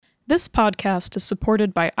This podcast is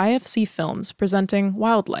supported by IFC Films presenting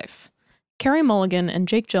Wildlife. Carey Mulligan and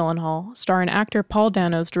Jake Gyllenhaal star in actor Paul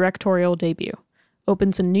Dano's directorial debut.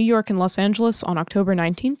 Opens in New York and Los Angeles on October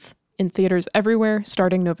 19th, in theaters everywhere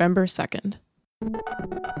starting November 2nd.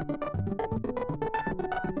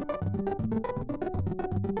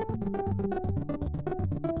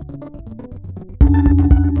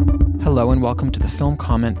 Hello and welcome to the Film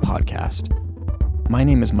Comment Podcast. My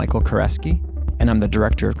name is Michael Koreski, and I'm the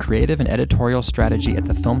Director of Creative and Editorial Strategy at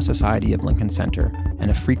the Film Society of Lincoln Center and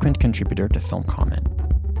a frequent contributor to Film Comment.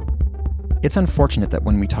 It's unfortunate that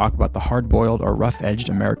when we talk about the hard-boiled or rough-edged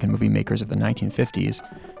American movie makers of the 1950s,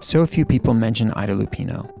 so few people mention Ida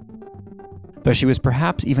Lupino. Though she was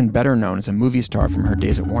perhaps even better known as a movie star from her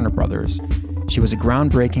days at Warner Brothers, she was a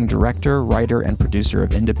groundbreaking director, writer, and producer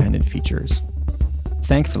of independent features.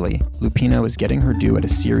 Thankfully, Lupino is getting her due at a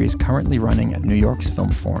series currently running at New York's Film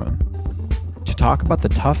Forum. To talk about the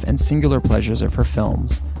tough and singular pleasures of her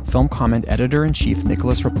films, Film Comment Editor-in-Chief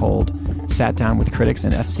Nicholas Rapold sat down with critics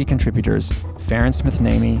and FC contributors Farran Smith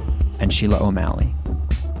Nehme and Sheila O'Malley.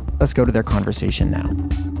 Let's go to their conversation now.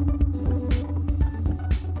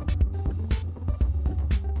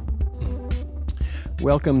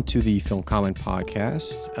 Welcome to the Film Comment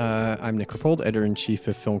Podcast. I'm Nick Rapold, Editor-in-Chief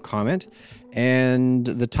of Film Comment, and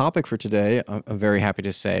the topic for today, I'm very happy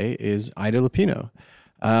to say, is Ida Lupino.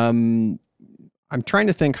 I'm trying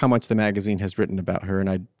to think how much the magazine has written about her, and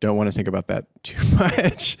I don't want to think about that too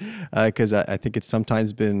much because I think it's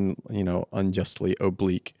sometimes been, unjustly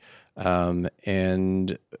oblique.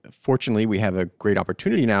 And fortunately, we have a great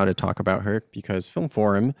opportunity now to talk about her because Film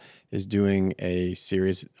Forum is doing a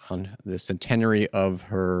series on the centenary of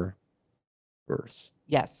her birth.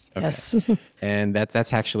 Yes. Okay. Yes. And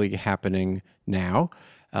that's actually happening now.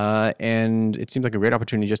 And it seems like a great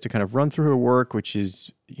opportunity just to kind of run through her work, which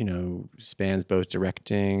is, spans both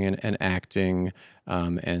directing and acting.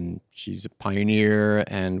 And she's a pioneer,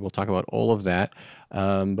 and we'll talk about all of that.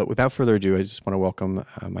 But without further ado, I just want to welcome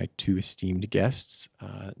my two esteemed guests,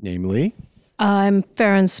 namely. I'm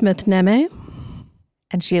Farran Smith Nehme.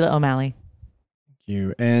 And Sheila O'Malley.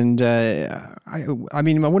 You. And I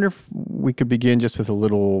wonder if we could begin just with a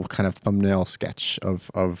little kind of thumbnail sketch of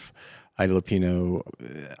Ida Lupino.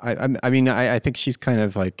 I think she's kind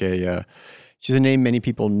of like she's a name many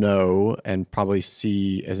people know and probably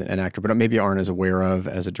see as an actor, but maybe aren't as aware of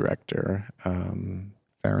as a director.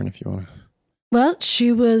 Farran, if you want to. Well,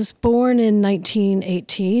 she was born in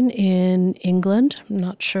 1918 in England. I'm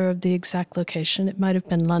not sure of the exact location. It might have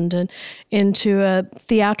been London, into a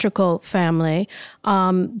theatrical family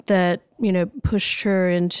that, pushed her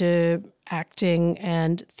into acting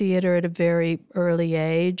and theater at a very early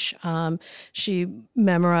age. She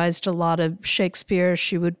memorized a lot of Shakespeare.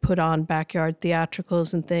 She would put on backyard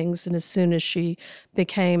theatricals and things. And as soon as she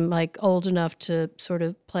became old enough to sort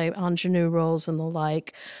of play ingenue roles and the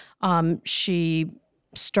like, she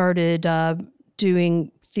started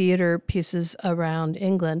doing theater pieces around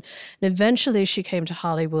England. And eventually she came to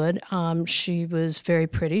Hollywood. She was very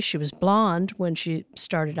pretty. She was blonde when she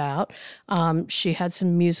started out. She had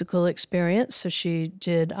some musical experience, so she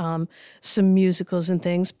did some musicals and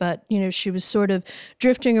things. But, she was sort of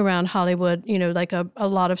drifting around Hollywood, like a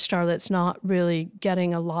lot of starlets, not really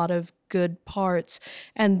getting a lot of good parts.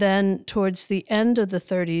 And then towards the end of the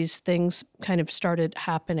 30s, things kind of started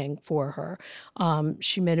happening for her.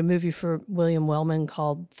 She made a movie for William Wellman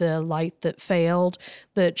called The Light That Failed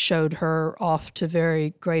that showed her off to very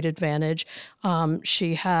great advantage.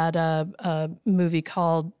 She had a movie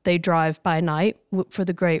called They Drive by Night for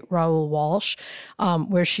the great Raoul Walsh,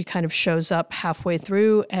 where she kind of shows up halfway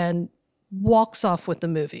through and walks off with the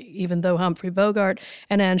movie, even though Humphrey Bogart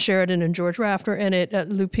and Ann Sheridan and George Raft are in it.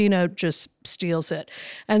 Lupino just steals it.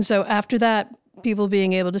 And so after that, people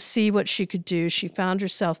being able to see what she could do, she found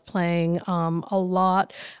herself playing a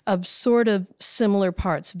lot of sort of similar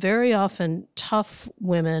parts, very often tough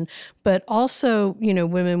women, but also,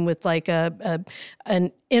 women with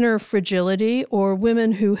an inner fragility, or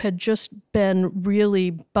women who had just been really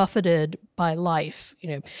buffeted by life.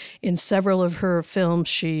 In several of her films,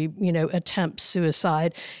 she, attempts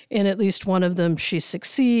suicide. In at least one of them, she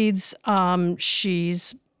succeeds.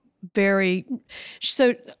 She's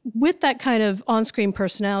so with that kind of on-screen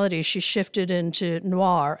personality, she shifted into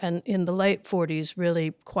noir, and in the late 40s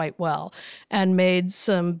really quite well, and made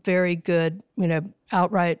some very good,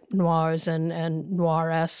 outright noirs and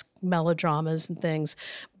noir-esque melodramas and things.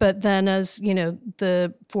 But then as,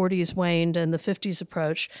 the 40s waned and the 50s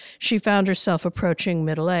approached, she found herself approaching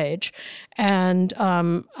middle age. And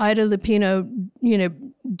Ida Lupino,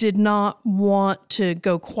 did not want to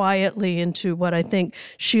go quietly into what I think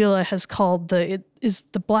Sheila has called is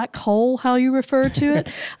the black hole, how you refer to it?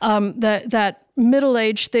 That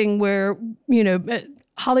middle-age thing where,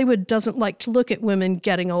 Hollywood doesn't like to look at women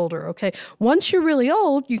getting older, okay? Once you're really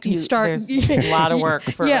old, you can start... There's a lot of work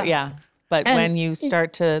for... Yeah. But when you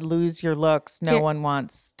start to lose your looks, no one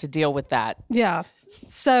wants to deal with that. Yeah.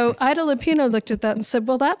 So Ida Lupino looked at that and said,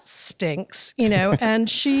 well, that stinks, and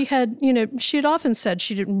she had often said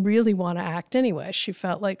she didn't really want to act anyway. She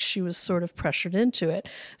felt like she was sort of pressured into it.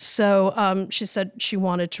 So she said she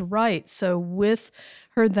wanted to write. So with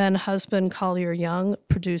her then husband, Collier Young,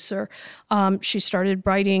 producer, she started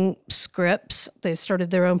writing scripts. They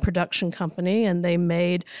started their own production company, and they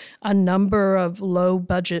made a number of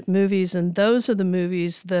low-budget movies. And those are the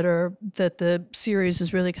movies that the series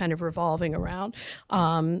is really kind of revolving around.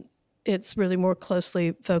 It's really more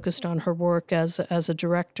closely focused on her work as a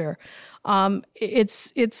director.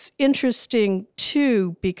 It's interesting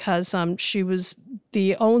too because she was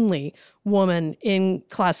the only woman in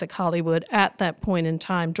classic Hollywood at that point in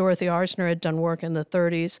time. Dorothy Arzner had done work in the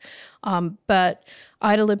 30s, but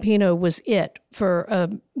Ida Lupino was it for a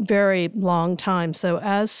very long time. So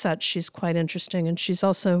as such, she's quite interesting, and she's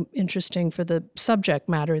also interesting for the subject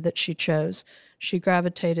matter that she chose. She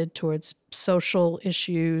gravitated towards social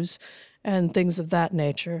issues and things of that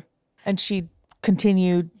nature. And she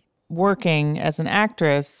continued working as an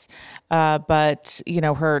actress, but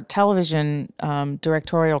her television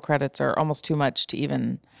directorial credits are almost too much to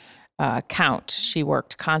even count. She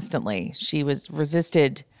worked constantly. She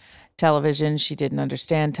resisted television. She didn't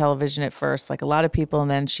understand television at first, like a lot of people, and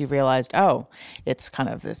then she realized, it's kind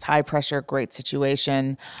of this high pressure, great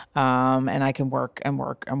situation, and I can work and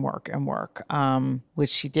work and work and work, which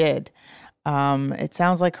she did. It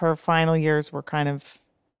sounds like her final years were kind of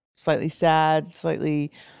slightly sad,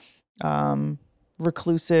 slightly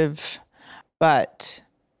reclusive, but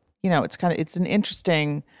it's an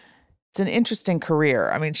interesting career.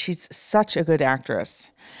 I mean, she's such a good actress,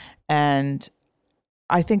 and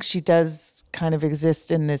I think she does kind of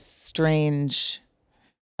exist in this strange,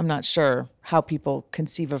 I'm not sure how people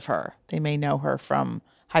conceive of her. They may know her from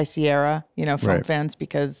High Sierra, film right. fans,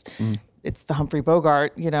 because it's the Humphrey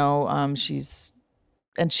Bogart, she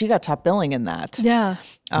got top billing in that. Yeah.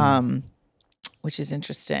 Which is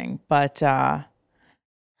interesting. But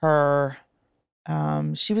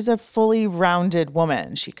she was a fully rounded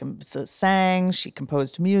woman. She sang, she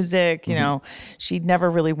composed music, she never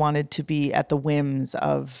really wanted to be at the whims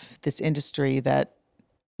of this industry that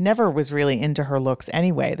never was really into her looks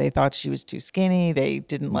anyway. They thought she was too skinny. They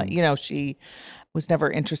didn't she was never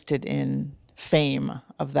interested in fame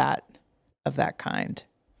of that kind.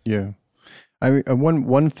 Yeah. I mean,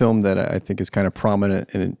 one film that I think is kind of prominent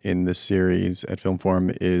in this series at Film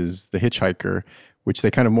Forum is The Hitchhiker, which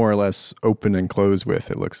they kind of more or less open and close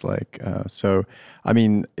with, it looks like. So, I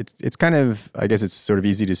mean, it's kind of, I guess it's sort of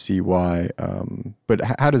easy to see why. But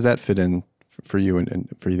how does that fit in for you and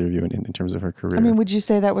for either of you in terms of her career? I mean, would you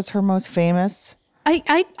say that was her most famous?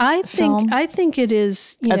 I think it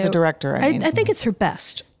is, as a director. I think it's her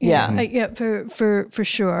best. Yeah. For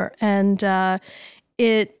sure. And I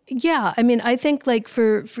think like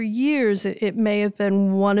for years, it may have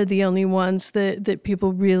been one of the only ones that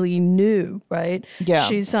people really knew, right? Yeah.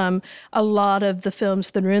 She's a lot of the films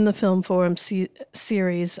that are in the Film Forum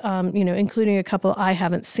series, including a couple I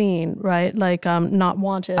haven't seen, right? Like Not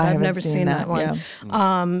Wanted. I've never seen that one.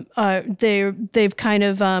 Yeah. They've kind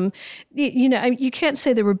of, you can't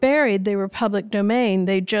say they were buried. They were public domain.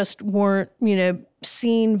 They just weren't,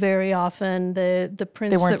 seen very often. The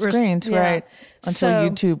prints they weren't that were screened, right? Until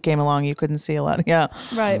YouTube came along, you couldn't see a lot. Yeah,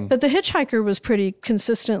 right. But The Hitchhiker was pretty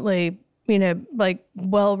consistently,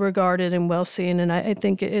 well regarded and well seen, and I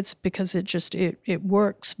think it's because it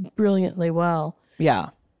works brilliantly well. Yeah.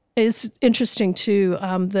 It's interesting too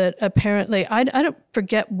that apparently I don't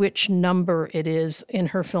forget which number it is in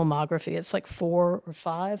her filmography. It's like 4 or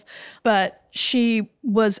 5, but she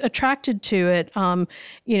was attracted to it.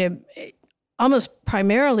 Almost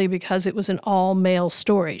primarily because it was an all-male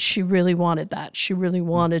story. She really wanted that. She really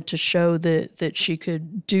wanted to show that she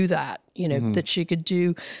could do that, that she could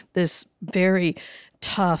do this very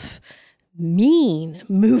tough, mean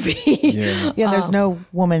movie. Yeah. Yeah, there's no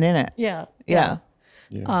woman in it. Yeah.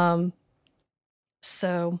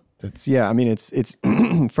 So that's, I mean, it's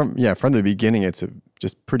from the beginning, it's a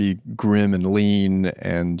just pretty grim and lean,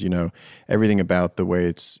 and everything about the way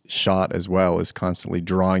it's shot as well is constantly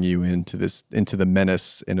drawing you into the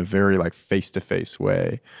menace in a very like face-to-face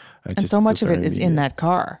way. And so much of it is in that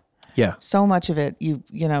car. Yeah. So much of it,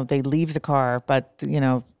 they leave the car, but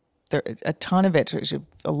there a ton of it,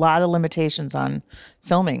 a lot of limitations on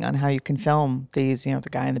filming, on how you can film these, the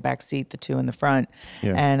guy in the back seat, the two in the front.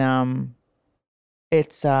 Yeah. And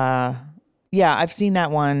it's I've seen that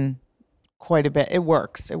one quite a bit. It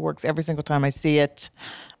works every single time I see it.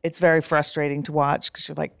 It's very frustrating to watch because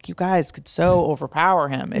you're like, you guys could so overpower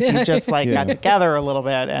him if you just got together a little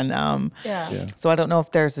bit. And so I don't know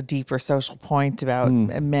if there's a deeper social point about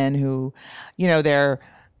men who, they're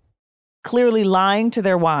clearly lying to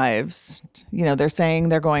their wives. They're saying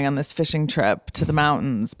they're going on this fishing trip to the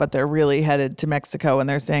mountains, but they're really headed to Mexico, and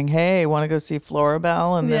they're saying, hey, want to go see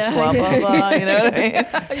Floribel and this blah, blah, blah. You know what I mean?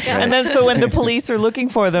 And then so when the police are looking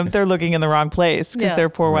for them, they're looking in the wrong place because they're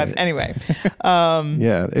poor wives. Anyway.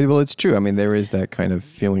 Well, it's true. I mean, there is that kind of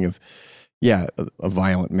feeling of, a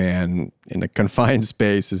violent man in a confined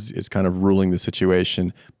space is kind of ruling the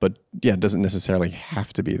situation, but it doesn't necessarily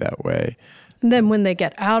have to be that way. And then when they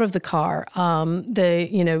get out of the car,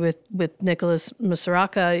 they, with Nicholas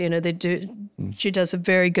Musuraca, she does a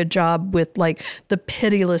very good job with like the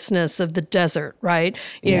pitilessness of the desert, right?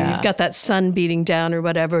 You've got that sun beating down or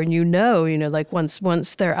whatever, and like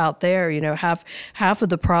once they're out there, half of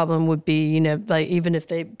the problem would be, like even if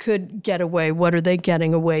they could get away, what are they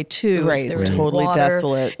getting away to? Right, it's totally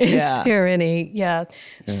desolate. Is there any?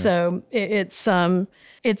 So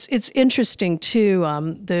it's interesting too,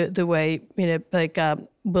 the way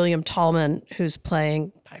William Tallman, who's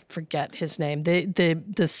playing, I forget his name,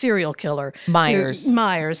 the serial killer Myers,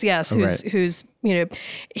 yes, who's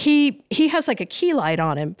he has like a key light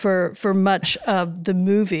on him for much of the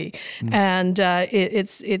movie, and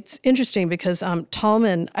it's interesting because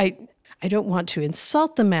Tallman, I don't want to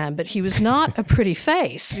insult the man, but he was not a pretty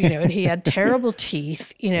face, and he had terrible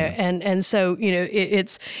teeth, and so,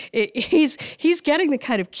 he's getting the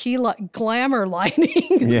kind of glamour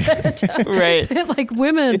lighting that like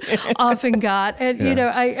women often got. And,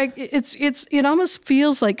 it almost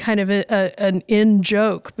feels like kind of an in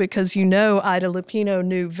joke because, Ida Lupino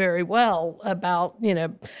knew very well about,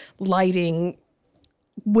 lighting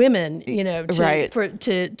women,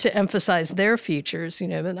 to emphasize their features,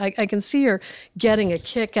 and I can see her getting a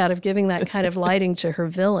kick out of giving that kind of lighting to her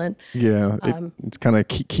villain. Yeah, it's kind of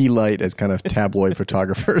key light as kind of tabloid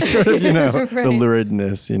photographer, sort of, the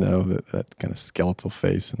luridness, that kind of skeletal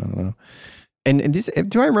face, and I don't know. And this,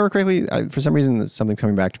 do I remember correctly? For some reason, something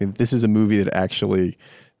coming back to me. This is a movie that actually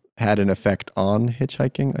had an effect on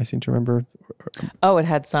hitchhiking. I seem to remember. Oh, it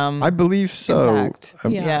had some. I believe so. Impact.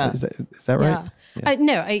 Is that right?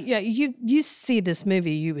 Yeah. You see this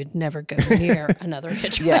movie, you would never go near another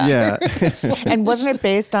hitchhiker. Yeah. And wasn't it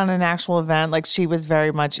based on an actual event? Like she was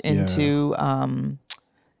very much into,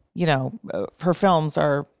 her films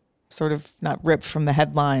are sort of not ripped from the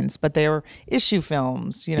headlines, but they were issue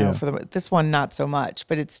films, for this one, not so much,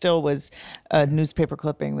 but it still was a newspaper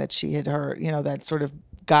clipping that she had heard, that sort of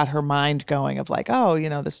got her mind going of like,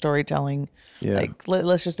 the storytelling, like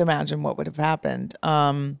let's just imagine what would have happened.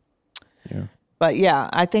 But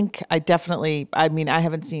I think I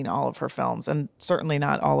haven't seen all of her films and certainly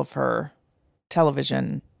not all of her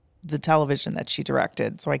television that she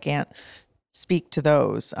directed. So I can't speak to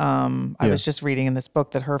those. I was just reading in this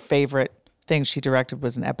book that her favorite thing she directed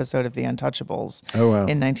was an episode of The Untouchables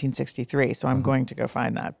in 1963. So I'm going to go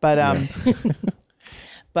find that. But,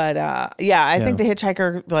 I think The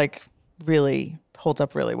Hitchhiker like really holds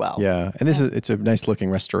up really well. Yeah. And it's a nice looking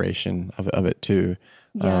restoration of it too.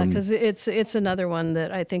 Yeah, because it's another one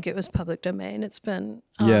that I think it was public domain. It's been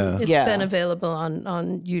been available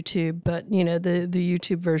on YouTube, but the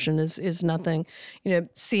YouTube version is nothing.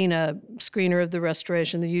 Seeing a screener of the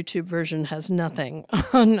restoration, the YouTube version has nothing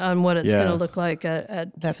on what it's going to look like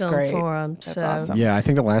at Film Forum. That's awesome. Yeah, I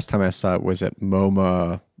think the last time I saw it was at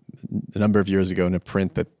MoMA a number of years ago in a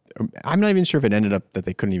print that I'm not even sure if it ended up that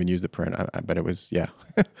they couldn't even use the print, but it was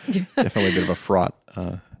definitely a bit of a fraught.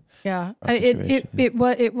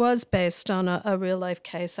 It was based on a real life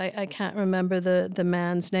case. I can't remember the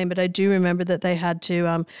man's name, but I do remember that they had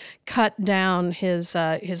to cut down his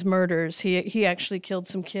murders. He actually killed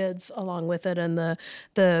some kids along with it, and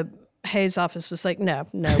the Hayes office was like, no,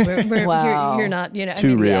 we're wow. you're not,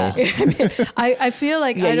 too real. I feel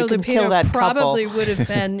like Ida Lupino probably couple. would have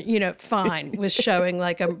been, fine with showing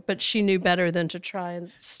but she knew better than to try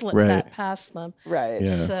and slip that past them. Right. Yeah.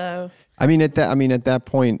 So at that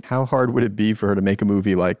point, how hard would it be for her to make a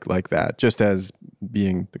movie like that? Just as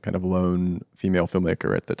being the kind of lone female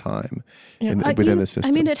filmmaker at the time within the system.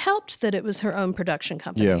 I mean, it helped that it was her own production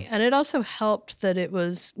company. Yeah. And it also helped that it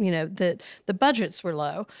was, that the budgets were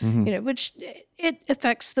low, which it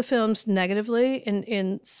affects the films negatively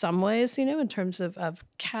in some ways, in terms of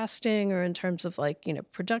casting or in terms of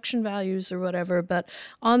production values or whatever. But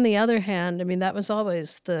on the other hand, I mean, that was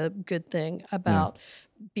always the good thing about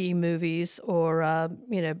B movies or,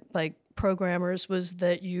 programmers was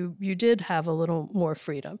that you did have a little more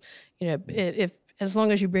freedom. If as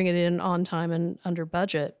long as you bring it in on time and under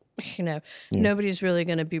budget, nobody's really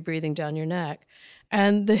going to be breathing down your neck.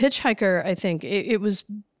 And The Hitchhiker, I think it was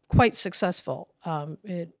quite successful.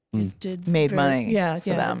 It did made money for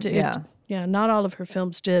them. Not all of her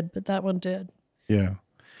films did, but that one did. Yeah.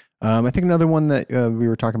 I think another one that we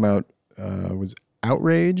were talking about was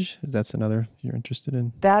Outrage. That's another you're interested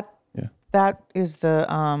in? That is the,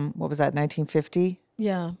 what was that, 1950?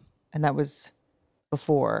 Yeah. And that was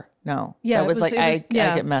before. No. Yeah. I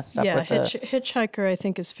get messed up with Hitchhiker, I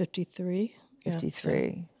think, is 53.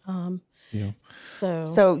 53.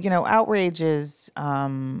 So Outrage is,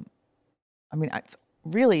 it's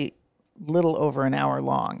really little over an hour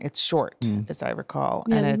long. It's short, as I recall.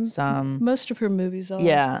 Yeah, and it's, most of her movies are.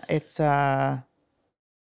 Yeah. It's,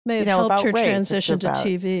 may have helped her rape. transition to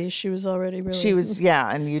TV. She was already really...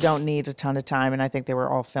 and you don't need a ton of time. And I think they were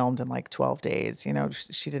all filmed in 12 days.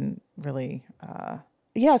 She didn't really...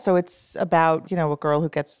 so it's about, a girl who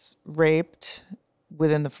gets raped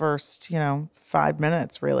within the first, 5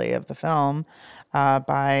 minutes, really, of the film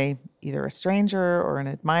by either a stranger or an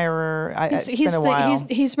admirer. It's been a while.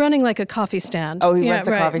 He's running like a coffee stand. Oh, he runs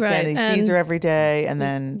a coffee stand. And he sees her every day and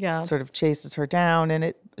then sort of chases her down. And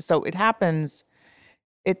it happens...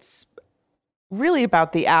 It's really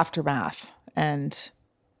about the aftermath and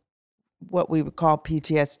what we would call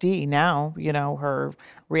PTSD now, her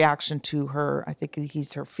reaction to her, I think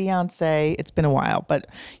he's her fiance. It's been a while, but,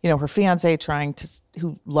 her fiance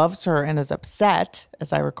who loves her and is upset,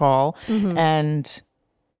 as I recall,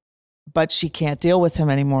 but she can't deal with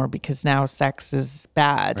him anymore because now sex is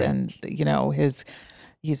bad. Right. And,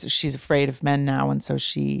 she's afraid of men now. And so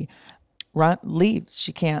she leaves.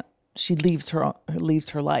 She leaves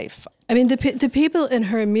her life. I mean, the people in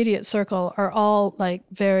her immediate circle are all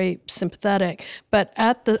very sympathetic, but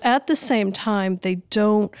at the same time, they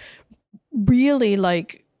don't really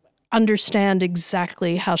understand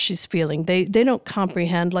exactly how she's feeling. They don't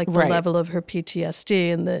comprehend the level of her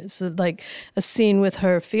PTSD. And there's a scene with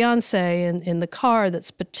her fiance in the car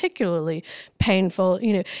that's particularly painful.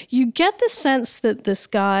 You get the sense that this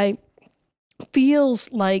guy feels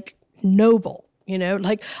noble.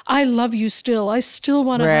 I love you still. I still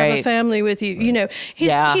want to have a family with you.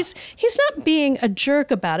 He's not being a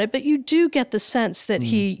jerk about it, but you do get the sense that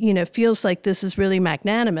he, feels like this is really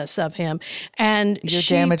magnanimous of him. And you're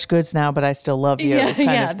damaged goods now, but I still love you,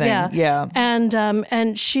 kind of thing. Yeah.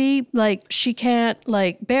 And she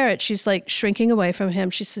can't bear it. She's shrinking away from him.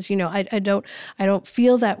 She says, I don't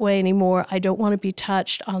feel that way anymore. I don't want to be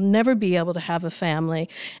touched. I'll never be able to have a family.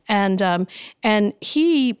 And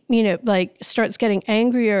he, starts getting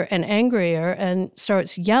angrier and angrier and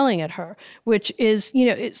starts yelling at her, which is,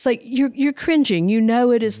 it's you're cringing.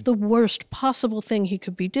 It is the worst possible thing he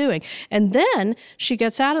could be doing. And then she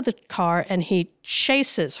gets out of the car and he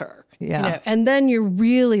chases her. Yeah. And then you're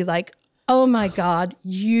really oh my God,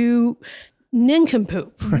 you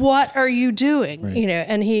nincompoop. What are you doing?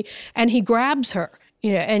 Right. And he grabs her.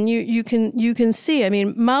 And you can see, I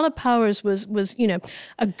mean, Mala Powers was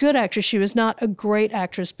a good actress. She was not a great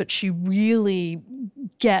actress, but she really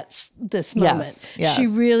gets this moment. Yes. She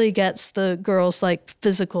really gets the girl's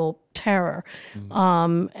physical terror.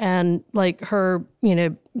 And her,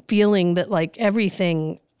 feeling that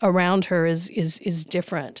everything around her is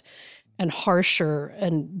different and harsher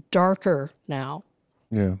and darker now.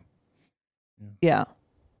 Yeah. Yeah.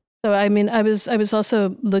 So I mean, I was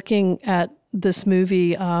also looking at this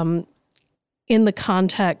movie in the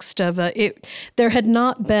context of there had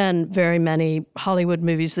not been very many Hollywood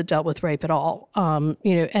movies that dealt with rape at all. And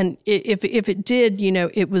if it did,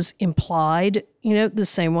 it was implied, the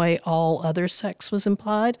same way all other sex was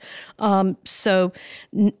implied. So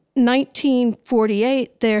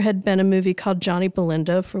 1948, there had been a movie called Johnny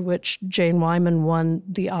Belinda, for which Jane Wyman won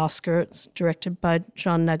the Oscar. It's directed by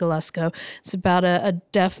John Negulesco. It's about a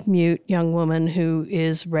deaf-mute young woman who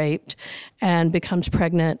is raped and becomes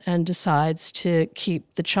pregnant and decides to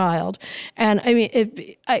keep the child. And I mean,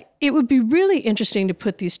 it would be really interesting to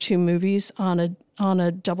put these two movies on on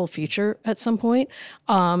a double feature at some point.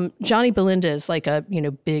 Johnny Belinda is like a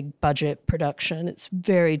big budget production. It's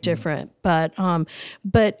very different, but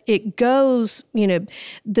it goes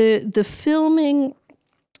the filming.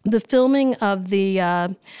 The filming of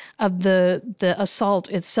the assault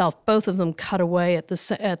itself, both of them cut away at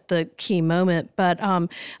the key moment. But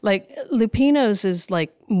like Lupino's is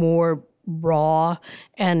like more raw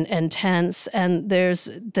and tense, and there's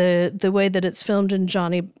the way that it's filmed in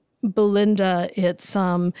Johnny Belinda. It's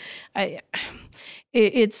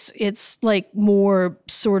like more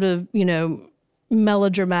sort of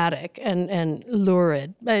melodramatic and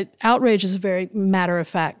lurid. Outrage is a very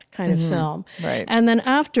matter-of-fact kind of film. Right. And then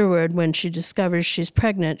afterward, when she discovers she's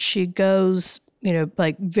pregnant, she goes,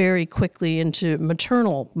 like very quickly into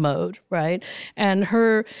maternal mode, right? And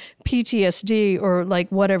her PTSD or like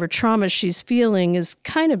whatever trauma she's feeling is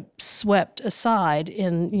kind of swept aside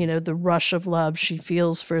in, the rush of love she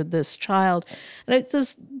feels for this child. And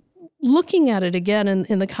looking at it again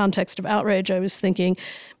in the context of Outrage, I was thinking,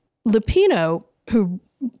 Lupino, who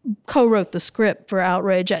co-wrote the script for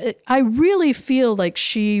Outrage, I really feel like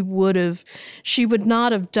she would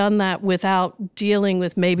not have done that without dealing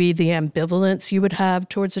with maybe the ambivalence you would have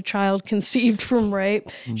towards a child conceived from rape.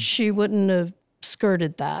 She wouldn't have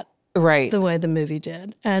skirted that the way the movie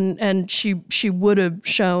did. And she would have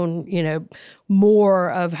shown,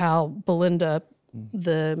 more of how Belinda,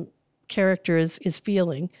 the character, is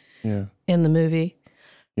feeling in the movie.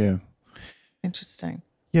 Yeah. Interesting.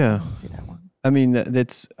 Yeah. I see that one. I mean,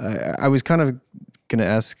 I was kind of going to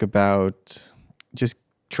ask about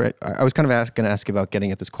going to ask about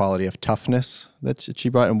getting at this quality of toughness that she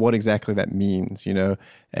brought and what exactly that means,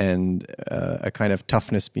 and a kind of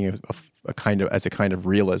toughness being a kind of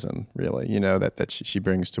realism, really, that she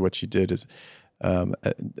brings to what she did as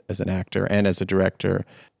an actor and as a director,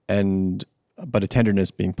 but a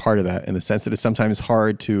tenderness being part of that, in the sense that it's sometimes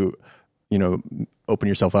hard to open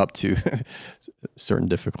yourself up to certain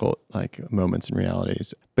difficult moments and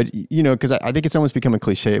realities. But because I think it's almost become a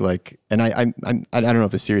cliche. And I don't know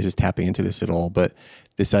if the series is tapping into this at all, but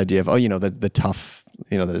this idea of the tough,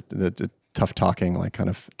 the tough talking kind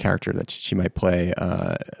of character that she might play.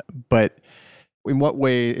 But in what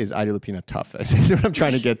way is Ida Lupino tough? That's what I'm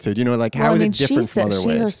trying to get to. How is it different from other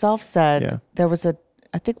ways? She herself said there was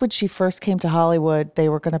I think when she first came to Hollywood, they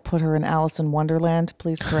were going to put her in Alice in Wonderland.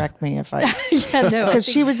 Please correct me if I... Because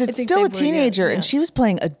she was still a teenager and she was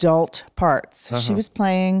playing adult parts. She was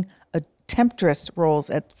playing temptress roles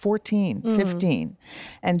at 14, 15.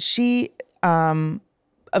 And she...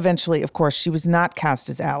 eventually, of course, she was not cast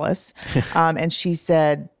as Alice. And she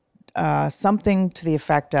said something to the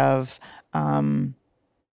effect of,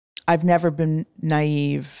 I've never been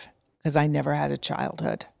naive because I never had a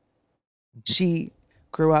childhood. She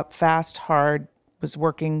grew up fast, hard, was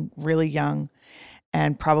working really young,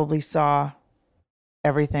 and probably saw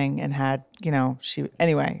everything and had,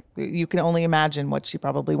 anyway, you can only imagine what she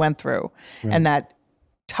probably went through. Right. And that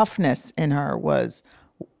toughness in her was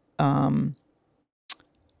hard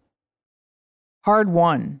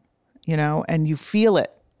won, and you feel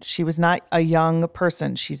it. She was not a young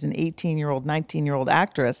person. She's an 18-year-old, 19-year-old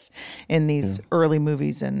actress in these early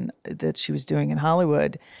movies that she was doing in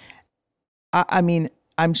Hollywood. I mean,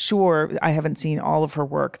 I'm sure I haven't seen all of her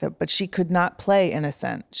work, but she could not play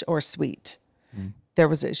innocent or sweet. There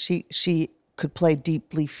was she could play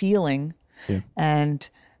deeply feeling, and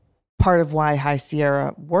part of why High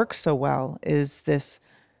Sierra works so well is this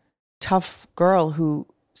tough girl who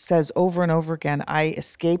says over and over again, I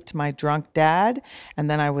escaped my drunk dad, and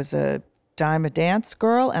then I was a dime a dance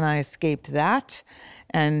girl, and I escaped that,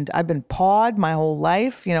 and I've been pawed my whole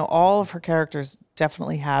life. All of her characters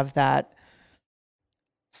definitely have that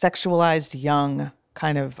sexualized young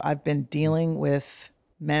kind of, I've been dealing with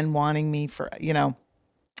men wanting me for,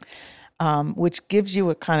 which gives you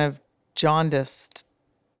a kind of jaundiced,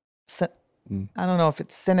 I don't know if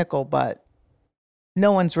it's cynical, but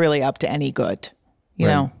no one's really up to any good.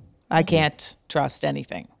 I can't trust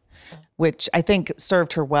anything, which I think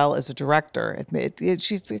served her well as a director.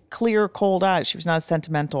 She's a clear, cold eye. She was not a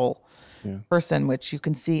sentimental person, which you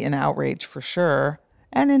can see in Outrage for sure.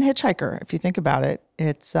 And in Hitchhiker, if you think about it,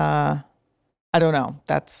 it's, I don't know.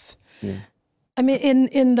 That's... I mean,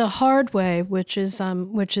 in The Hard Way, which is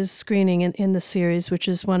screening in the series, which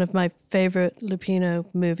is one of my favorite Lupino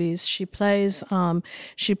movies, she plays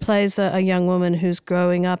a young woman who's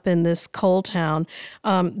growing up in this coal town.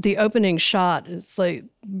 The opening shot is like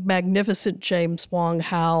magnificent James Wong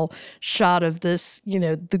Howe shot of this,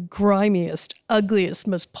 the grimiest, ugliest,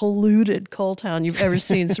 most polluted coal town you've ever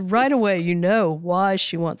seen. So right away, you know why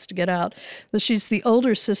she wants to get out. That she's the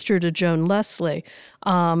older sister to Joan Leslie.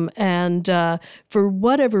 And for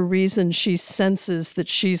whatever reason, she senses that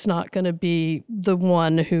she's not going to be the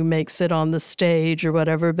one who makes it on the stage or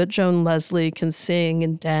whatever, but Joan Leslie can sing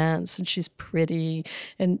and dance, and she's pretty,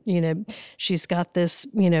 and, she's got this,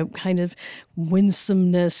 kind of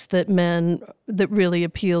winsomeness that really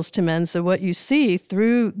appeals to men. So what you see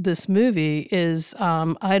through this movie is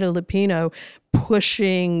Ida Lupino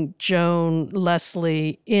pushing Joan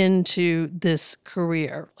Leslie into this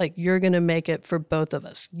career. Like, you're going to make it for both of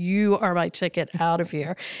us. You are my ticket out of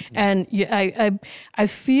here. And I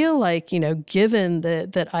feel like, given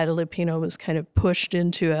that Ida Lupino was kind of pushed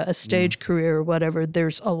into a stage career or whatever,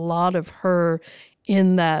 there's a lot of her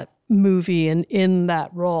in that movie and in that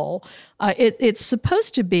role. It's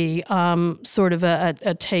supposed to be sort of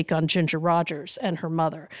a take on Ginger Rogers and her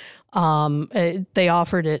mother. They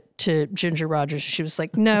offered it to Ginger Rogers. She was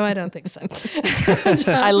like, no, I don't think so.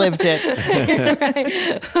 I lived it.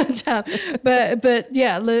 But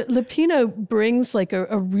yeah, Lupino brings like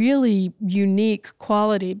a really unique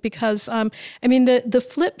quality because, the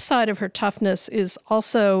flip side of her toughness is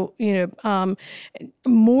also,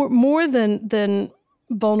 more than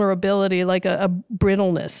vulnerability, like a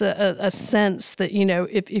brittleness, a sense that,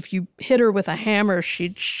 if you hit her with a hammer,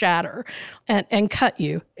 she'd shatter and cut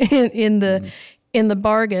you in the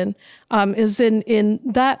bargain. Is in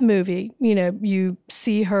that movie, you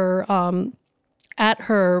see her at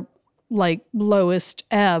her like lowest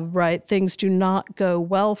ebb, right? Things do not go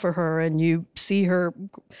well for her, and you see her.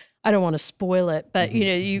 I don't want to spoil it, but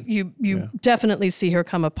you definitely see her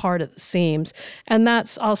come apart at the seams, and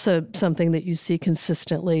that's also something that you see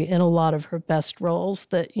consistently in a lot of her best roles.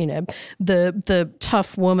 That the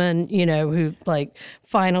tough woman, who like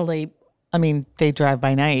finally. I mean, They Drive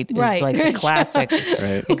by Night is like the classic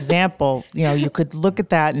example. You could look at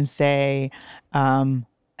that and say, and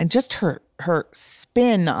just her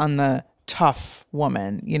spin on the tough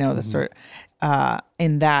woman, the sort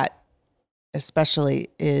in that. Especially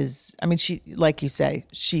is, she, like you say,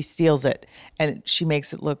 she steals it and she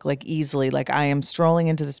makes it look like easily, like I am strolling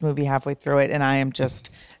into this movie halfway through it and I am just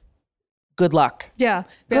good luck. Yeah.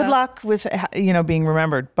 Good luck with, being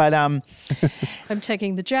remembered. But, I'm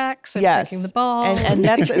taking the jacks, I'm taking the ball. And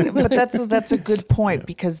that's a good point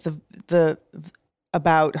because the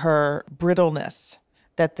about her brittleness,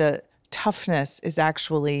 that the toughness is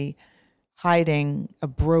actually hiding a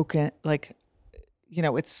broken, like,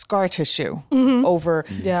 it's scar tissue over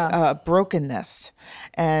brokenness.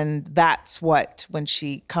 And that's what, when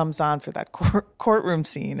she comes on for that courtroom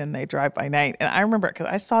scene and They Drive by Night. And I remember, because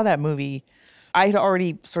I saw that movie, I had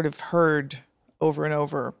already sort of heard over and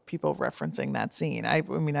over people referencing that scene.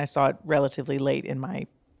 I saw it relatively late in my,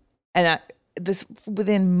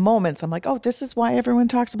 within moments, I'm like, oh, this is why everyone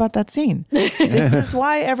talks about that scene. This is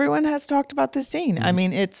why everyone has talked about this scene.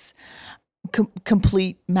 It's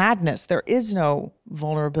complete madness. There is no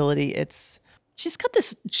vulnerability. She's got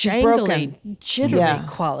this jangly, jittery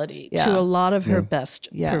quality to a lot of her best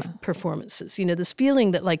performances. This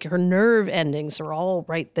feeling that like her nerve endings are all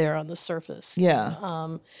right there on the surface.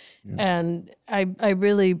 And I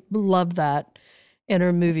really love that in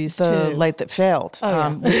her movies too. The Light That Failed,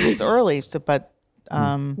 which is early, but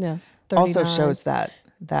also shows that,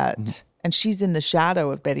 and she's in the shadow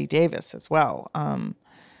of Bette Davis as well.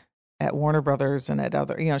 At Warner Brothers and at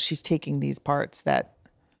other, she's taking these parts that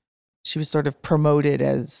she was sort of promoted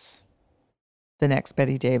as the next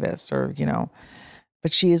Bette Davis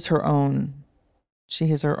but she has her own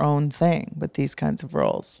thing with these kinds of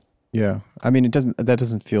roles. Yeah. That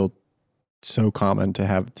doesn't feel so common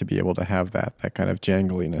to be able to have that kind of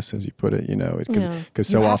jangliness, as you put it, because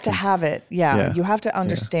so often. You have to have it. Yeah. You have to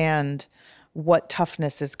understand what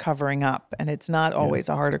toughness is covering up. And it's not always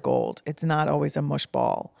a heart of gold. It's not always a mush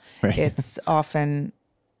ball. Right. It's often,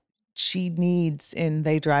 she needs in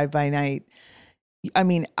They Drive by Night.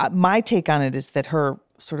 My take on it is that her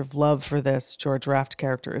sort of love for this George Raft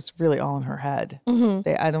character is really all in her head.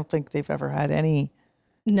 I don't think they've ever had any.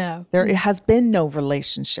 No. There has been no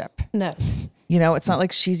relationship. No. It's not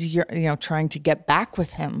like she's, trying to get back with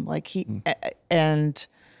him. Like and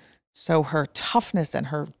so her toughness and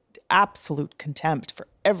her absolute contempt for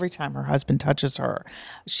every time her husband touches her.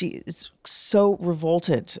 She is so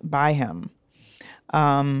revolted by him.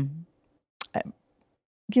 And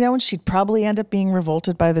she'd probably end up being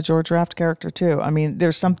revolted by the George Raft character too.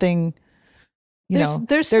 There's something,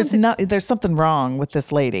 there's something wrong with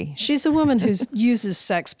this lady. She's a woman who uses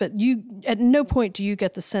sex, but at no point do you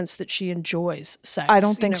get the sense that she enjoys sex. I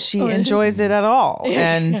don't think she enjoys it at all.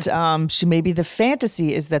 And she maybe the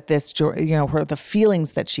fantasy is that this, the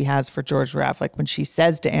feelings that she has for George Raft, like when she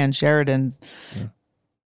says to Anne Sheridan,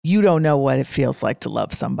 you don't know what it feels like to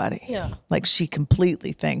love somebody. Yeah. Like she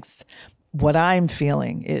completely thinks what I'm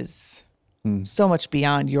feeling is so much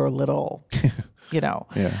beyond your little,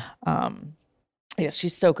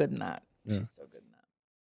 she's so good in that. Yeah. She's so good in that.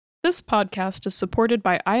 This podcast is supported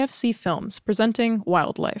by IFC Films, presenting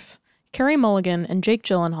Wildlife. Carey Mulligan and Jake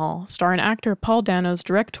Gyllenhaal star in actor Paul Dano's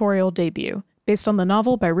directorial debut, based on the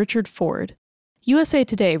novel by Richard Ford. USA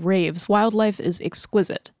Today raves Wildlife is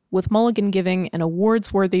exquisite, with Mulligan giving an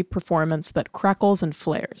awards-worthy performance that crackles and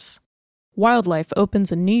flares. Wildlife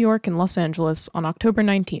opens in New York and Los Angeles on October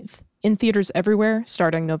 19th, in theaters everywhere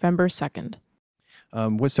starting November 2nd.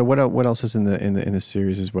 What else is in the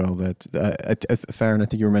series as well? That Farran, I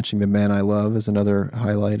think you were mentioning The Man I Love is another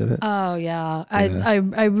highlight of it. Oh yeah,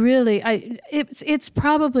 it's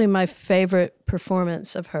probably my favorite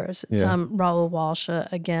performance of hers. It's Raoul Walsh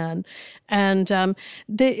again, and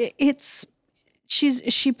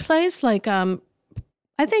she plays like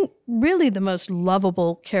I think really the most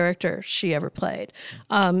lovable character she ever played.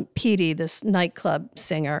 Petey, this nightclub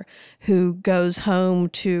singer who goes home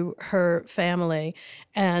to her family,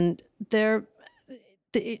 and they're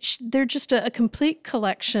just a complete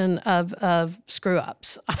collection of screw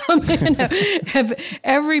ups.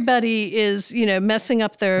 Everybody is messing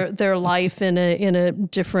up their life in a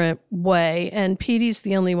different way, and Petey's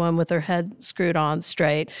the only one with her head screwed on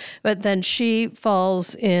straight. But then she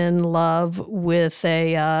falls in love with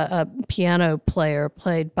a piano player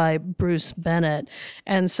played by Bruce Bennett,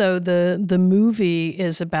 and so the movie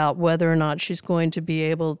is about whether or not she's going to be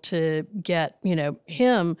able to get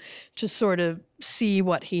him to sort of see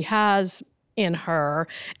what he has in her,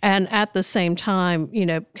 and at the same time,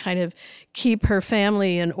 kind of keep her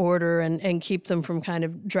family in order and keep them from kind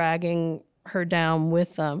of dragging her down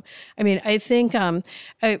with them. I mean, I think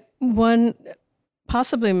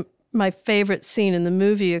possibly my favorite scene in the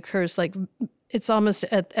movie occurs it's almost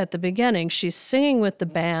at the beginning. She's singing with the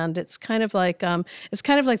band. It's kind of like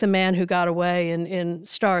The Man Who Got Away in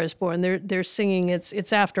Star Is Born. They're singing.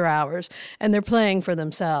 It's after hours, and they're playing for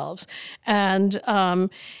themselves. And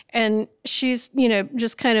she's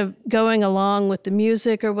just kind of going along with the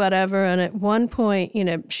music or whatever. And at one point,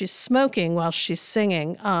 she's smoking while she's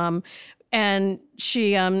singing. And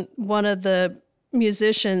she one of the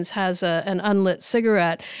musicians has an unlit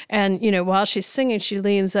cigarette, and while she's singing, she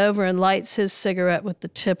leans over and lights his cigarette with the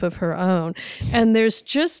tip of her own, and there's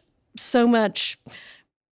just so much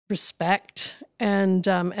respect and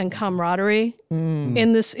camaraderie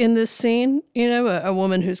in this scene. A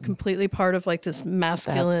woman who's completely part of this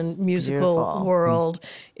masculine That's musical beautiful. world.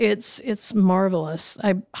 It's marvelous.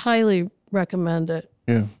 I highly recommend it.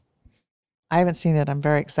 Yeah, I haven't seen it. I'm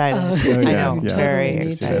very excited. I know, yeah. very I see that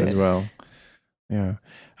excited as well. Yeah.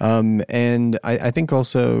 And I think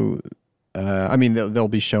also, they'll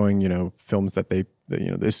be showing, films that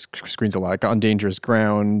this screens a lot, like On Dangerous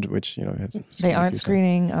Ground, which, has. They aren't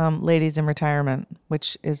screening Ladies in Retirement,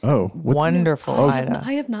 which is wonderful.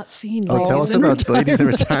 I have not seen tell us about Ladies in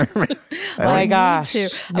Retirement. Oh my gosh.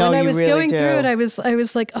 When I was really going do. through it, I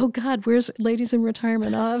was like, oh God, where's Ladies in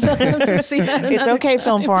Retirement? I'll have to see that It's okay, time.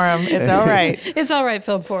 Film Forum. It's all right. It's all right,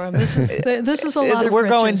 Film Forum. This is a lot of We're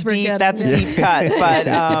going riches deep. That's a deep cut. But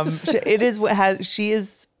it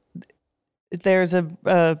is. There's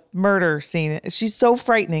a murder scene. She's so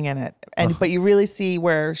frightening in it, but you really see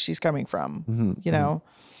where she's coming from. Mm-hmm.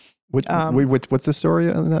 What's the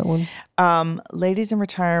story on that one? Ladies in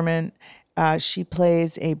Retirement. She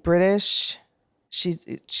plays a British. She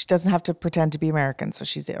doesn't have to pretend to be American, so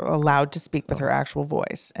she's allowed to speak with her actual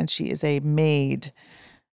voice, and she is a maid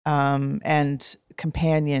and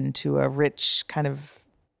companion to a rich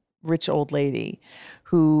old lady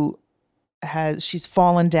who she's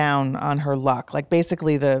fallen down on her luck. Like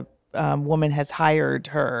basically the woman has hired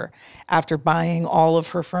her after buying all of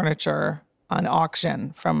her furniture on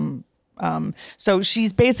auction from, so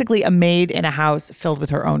she's basically a maid in a house filled with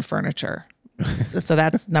her own furniture. So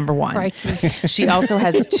that's number one. Right. She also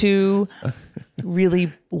has two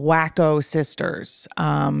really wacko sisters.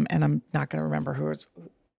 And I'm not going to remember who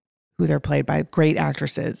they're played by, great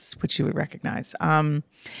actresses, which you would recognize.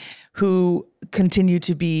 who continue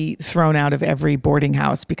to be thrown out of every boarding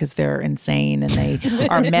house because they're insane and they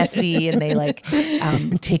are messy and they like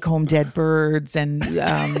take home dead birds and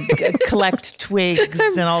collect twigs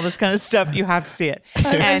and all this kind of stuff. You have to see it.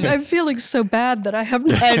 And I'm feeling so bad that I have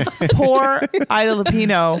no. And poor Ida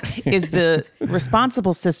Lupino is the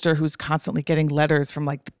responsible sister who's constantly getting letters from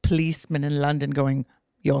like the policemen in London going,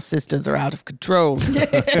 your sisters are out of control.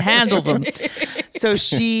 Handle them. So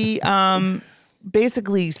she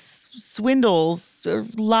basically swindles or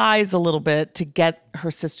lies a little bit to get her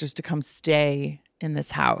sisters to come stay in this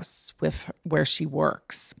house with where she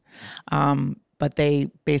works. But they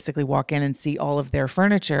basically walk in and see all of their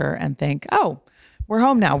furniture and think, oh, we're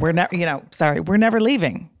home now. We're never, we're never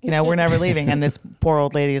leaving. We're never leaving. And this poor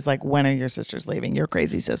old lady is like, when are your sisters leaving? You're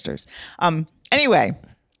crazy sisters. Anyway,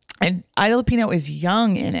 and Ida Lupino is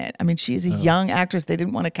young in it. I mean, she's a young actress. They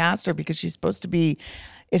didn't want to cast her because she's supposed to be,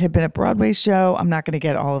 it had been a Broadway show. I'm not going to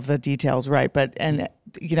get all of the details right, but, it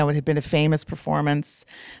had been a famous performance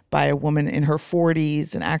by a woman in her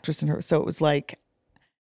 40s, an actress in her, so it was like,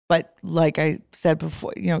 but like I said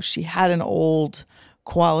before, she had an old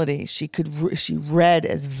quality. She read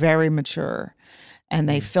as very mature, and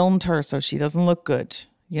they filmed her so she doesn't look good.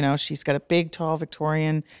 She's got a big, tall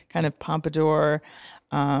Victorian kind of pompadour.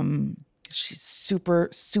 She's super,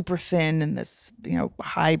 super thin and this,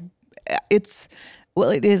 high. It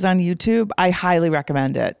is on YouTube. I highly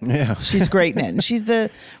recommend it. Yeah. She's great in it. And she's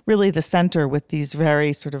really the center with these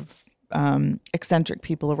very sort of eccentric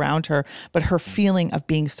people around her, but her feeling of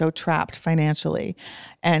being so trapped financially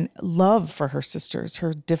and love for her sisters,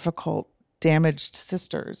 her difficult, damaged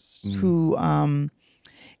sisters who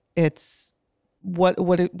it's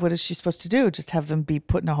what is she supposed to do? Just have them be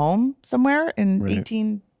put in a home somewhere in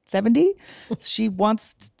 1870? She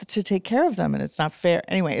wants to take care of them and it's not fair.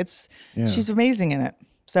 Anyway, she's amazing in it.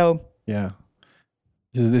 So yeah.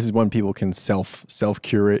 This is one people can self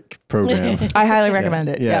curate program. I highly recommend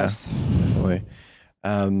it. Yeah, yes, definitely.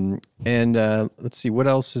 And let's see what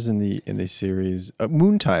else is in the series.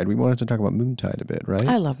 Moontide. We wanted to talk about Moontide a bit, right?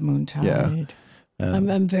 I love Moontide. Yeah,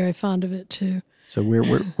 I'm very fond of it too. So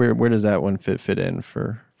where does that one fit in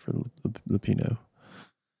for Lupino?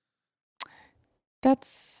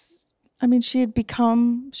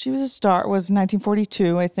 She was a star. It was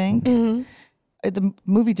 1942, I think. Mm-hmm. The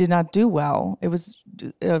movie did not do well. It was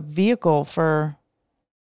a vehicle for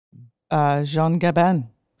Jean Gabin.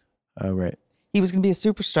 Oh, right. He was going to be a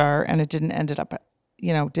superstar, and it didn't end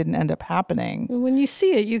up happening. When you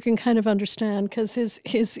see it, you can kind of understand because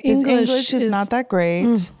his English is not that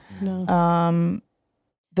great. No.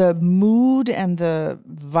 The mood and the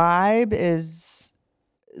vibe is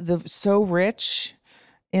so rich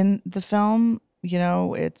in the film.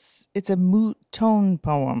 It's a moot tone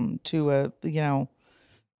poem to a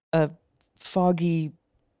foggy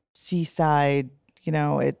seaside.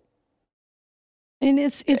 And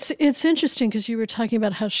it's interesting because you were talking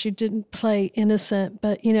about how she didn't play innocent,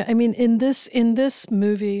 but in this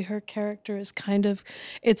movie, her character is kind of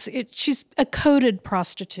she's a coded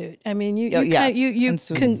prostitute. I mean,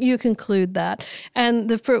 you conclude that,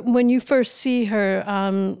 and when you first see her.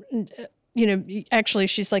 Actually,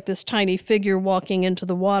 she's like this tiny figure walking into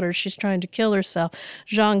the water. She's trying to kill herself.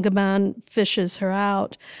 Jean Gabin fishes her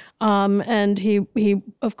out. And he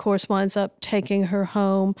of course winds up taking her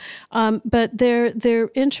home. But their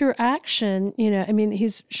interaction,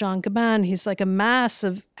 he's Jean Gabin. He's like a mass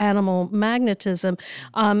of animal magnetism.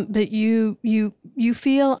 But you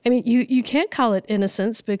feel, you can't call it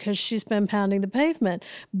innocence because she's been pounding the pavement,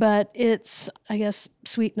 but it's, I guess,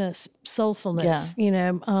 sweetness, soulfulness.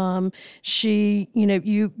 Yeah. She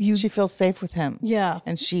feels safe with him. Yeah.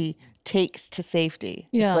 And she takes to safety.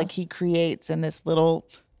 Yeah. It's like he creates in this little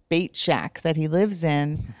bait shack that he lives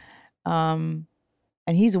in. And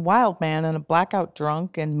he's a wild man and a blackout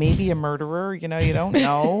drunk and maybe a murderer, you don't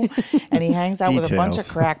know. And he hangs out with a bunch of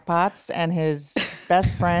crackpots, and his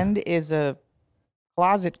best friend is a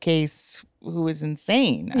closet case who is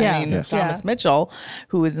insane. Yeah. It's Thomas Mitchell,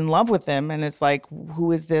 who is in love with him and is like,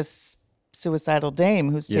 who is this suicidal dame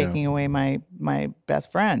who's taking away my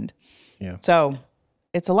best friend? Yeah. So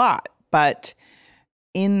it's a lot, but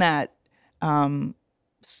in that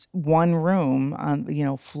one room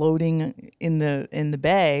on floating in the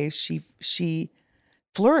bay, she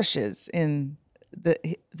flourishes in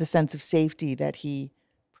the sense of safety that he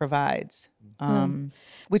provides,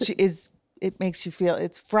 which is, it makes you feel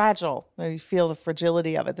it's fragile. You feel the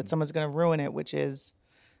fragility of it, that someone's going to ruin it, which is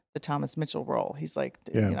the Thomas Mitchell role. He's like,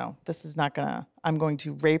 this is not gonna, I'm going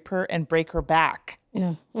to rape her and break her back.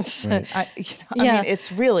 Yeah. Right.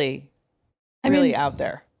 It's really out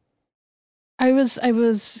there. I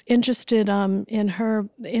was interested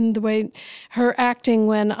in the way her acting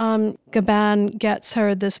when Gabon gets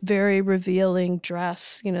her this very revealing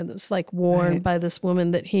dress, that's like worn by this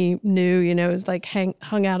woman that he knew, is like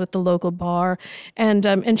hung out at the local bar,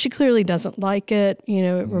 and she clearly doesn't like it.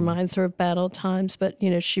 It reminds her of bad old times, but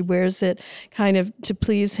she wears it kind of to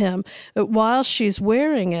please him. But while she's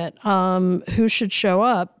wearing it, who should show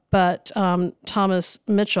up but Thomas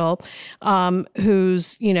Mitchell,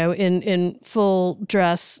 who's in full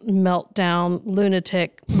dress meltdown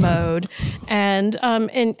lunatic mode, and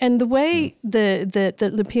the way that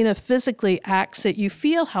Lupino physically acts it, you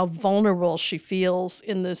feel how vulnerable she feels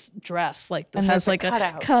in this dress, like that has like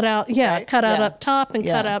a cutout, right? Cutout up top and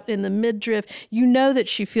cutout in the midriff. You know that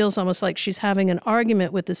she feels almost like she's having an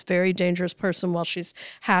argument with this very dangerous person while she's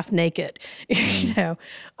half naked.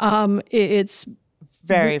 It's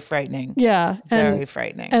very frightening. Yeah. Very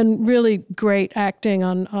frightening. And really great acting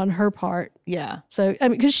on her part. Yeah. So,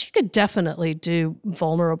 because she could definitely do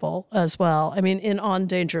vulnerable as well. in On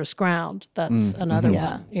Dangerous Ground, that's another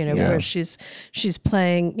one, where she's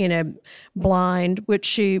playing, blind, which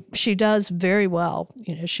she does very well.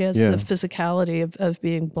 She has the physicality of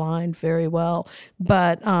being blind very well.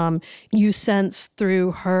 But you sense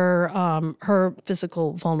through her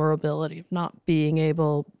physical vulnerability of not being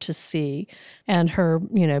able to see, and her,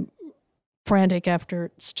 frantic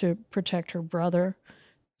efforts to protect her brother.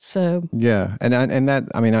 So yeah, and that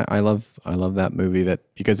I love that movie, that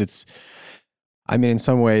because it's, in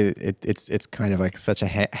some way it's kind of like such a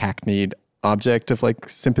hackneyed object of like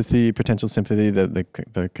sympathy, potential sympathy, the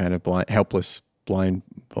kind of helpless blind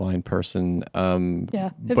person.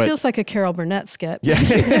 It feels like a Carol Burnett sketch. Yeah,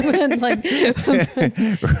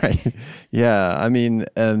 right. Yeah,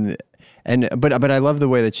 but I love the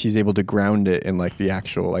way that she's able to ground it in like the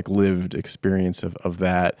actual like lived experience of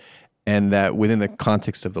that. And that within the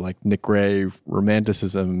context of the like Nick Ray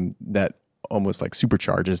romanticism, that almost like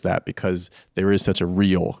supercharges that, because there is such a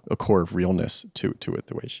core of realness to it,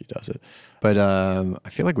 the way she does it. But I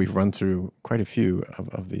feel like we've run through quite a few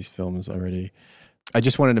of these films already. I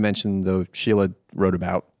just wanted to mention, though, Sheila wrote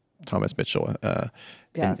about Thomas Mitchell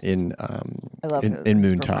in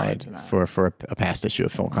Moontide for a past issue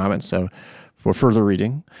of Film Comments. So for further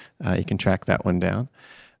reading, you can track that one down.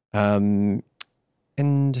 And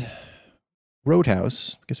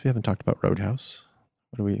Roadhouse. I guess we haven't talked about Roadhouse.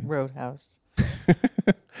 Roadhouse.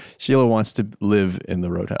 Sheila wants to live in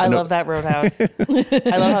the Roadhouse. I love that Roadhouse.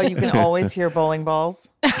 I love how you can always hear bowling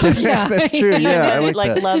balls. Yeah, that's true. Yeah, I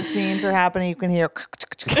like that. Love scenes are happening. You can hear,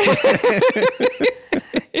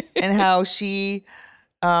 and how she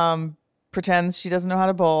pretends she doesn't know how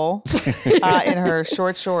to bowl in her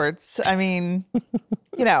short shorts. Come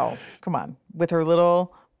on, with her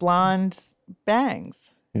little blonde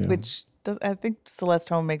bangs, which I think Celeste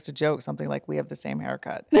Holm makes a joke, something like, we have the same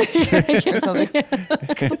haircut or something.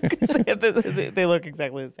 They look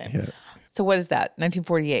exactly the same. Yeah. So what is that?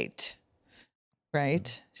 1948,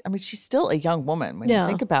 right? She's still a young woman when you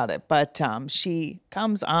think about it, but she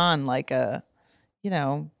comes on like a,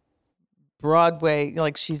 Broadway,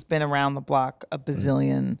 like she's been around the block a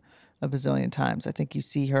bazillion times. I think you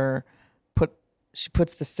see her she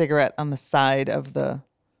puts the cigarette on the side of the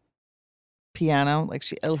piano, like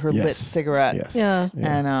her lit cigarette. Yes. Yeah.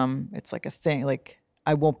 And it's like a thing, like,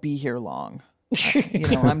 I won't be here long.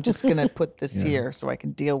 I'm just gonna put this here so I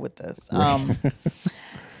can deal with this. Right.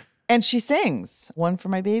 And she sings one for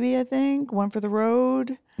my baby, I think, one for the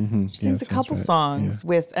road. Mm-hmm. She sings a couple songs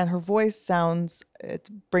and her voice it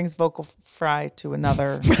brings vocal fry to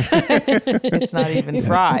another. It's not even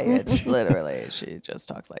fry. It's literally, she just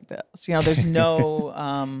talks like this. There's no,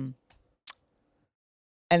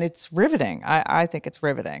 and it's riveting. I think it's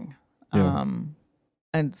riveting. Yeah.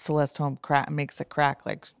 And Celeste Holm makes a crack,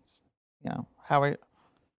 like, she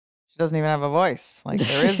doesn't even have a voice. Like,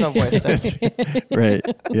 there is no voice there. Right.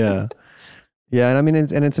 Yeah. Yeah. And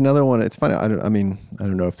it's another one. It's funny. I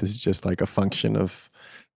don't know if this is just like a function of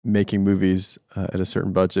making movies at a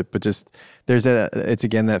certain budget, but just it's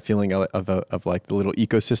again that feeling of like the little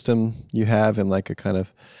ecosystem you have, and like a kind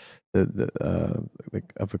of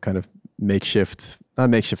of a kind of makeshift, not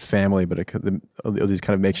makeshift family, but these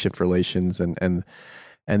kind of makeshift relations, and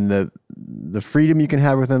the freedom you can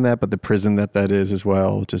have within that, but the prison that is as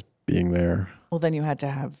well, just being there. Well, then you have to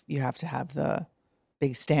have the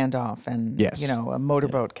big standoff and a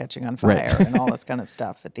motorboat catching on fire and all this kind of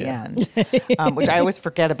stuff at the end, which I always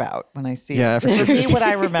forget about when I see it. So for me, what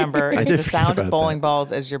I remember is the sound of bowling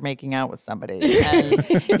balls as you're making out with somebody, and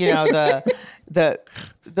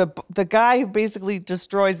the guy who basically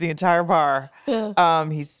destroys the entire bar.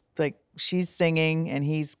 He's like she's singing and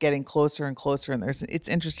he's getting closer and closer. And it's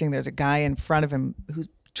interesting. There's a guy in front of him who's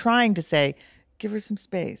trying to say, give her some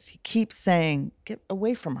space. He keeps saying, get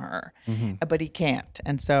away from her, but he can't.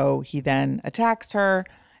 And so he then attacks her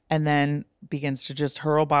and then begins to just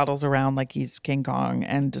hurl bottles around like he's King Kong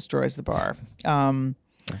and destroys the bar.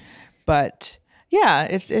 But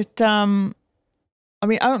yeah, I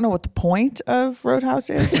mean, I don't know what the point of Roadhouse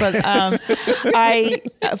is, but I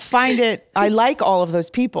find I like all of those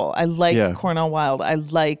people. I like Cornel Wilde. I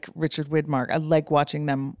like Richard Widmark. I like watching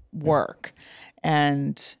them work.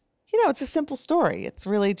 And, it's a simple story. It's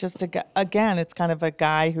really just, it's kind of a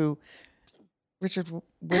guy who, Richard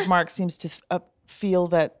Widmark seems to feel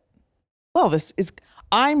that, well,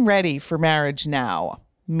 I'm ready for marriage now.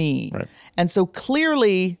 Me. Right. And so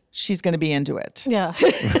clearly she's going to be into it. Yeah.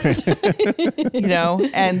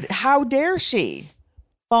 And how dare she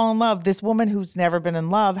fall in love? This woman who's never been in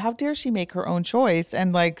love, how dare she make her own choice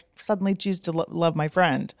and suddenly choose to love my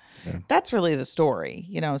friend? Yeah. That's really the story.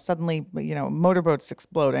 Suddenly, motorboats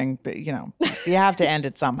exploding, but you have to end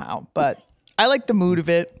it somehow. But I like the mood of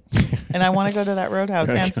it and I want to go to that Roadhouse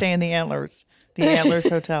and stay in the Antlers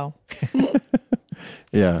Hotel.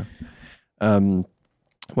 Yeah.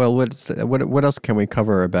 Well, what else can we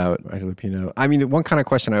cover about Ida Lupino? I mean, one kind of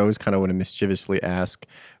question I always kind of want to mischievously ask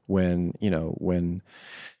when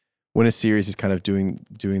a series is kind of doing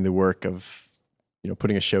the work of,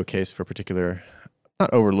 putting a showcase for a particular,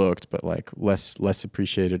 not overlooked, but less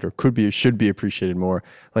appreciated or should be appreciated more.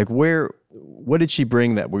 What did she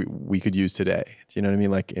bring that we could use today? Do you know what I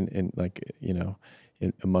mean?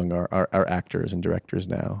 Among our actors and directors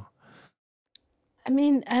now. I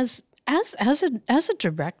mean, as a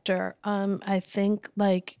director, I think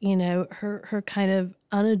her kind of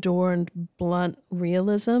unadorned, blunt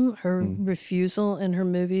realism, her refusal in her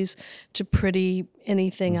movies to pretty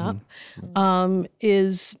anything up,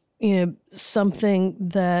 is something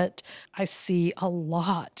that I see a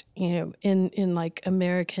lot, in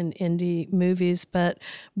American indie movies, but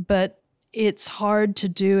it's hard to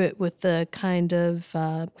do it with the kind of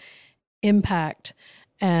impact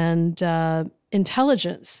and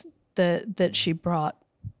intelligence that she brought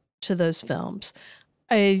to those films.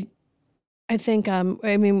 I think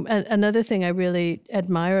another thing I really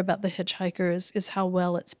admire about The Hitchhiker is how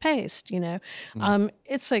well it's paced.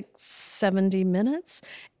 It's 70 minutes.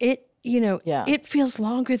 It feels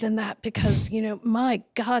longer than that because my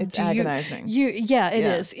God, it's agonizing. It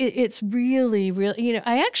is. It's really, really.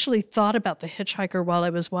 I actually thought about The Hitchhiker while I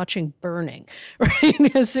was watching Burning, right?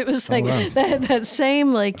 Because it was that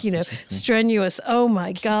same strenuous. Oh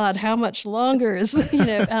my God, how much longer is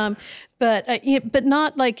but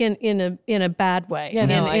not in a bad way.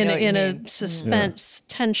 Yeah, in a suspense,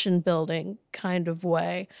 tension building kind of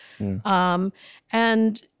way. Yeah.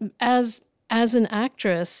 And as an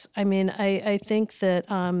actress, I mean, I think that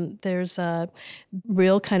there's a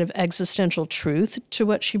real kind of existential truth to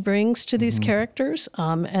what she brings to these characters,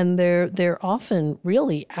 and they're often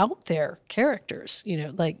really out there characters.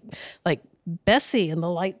 Like Bessie in The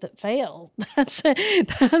Light That Failed. That's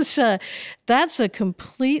a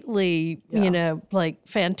completely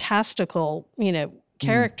fantastical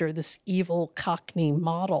character, this evil Cockney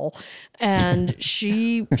model, and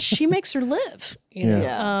she makes her live,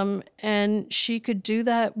 and she could do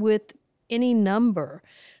that with any number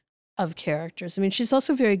of characters. I mean, she's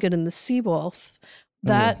also very good in The Seawolf.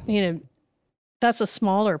 That's a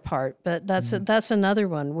smaller part, but that's another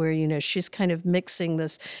one where she's kind of mixing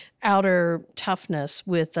this outer toughness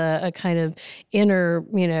with a kind of inner,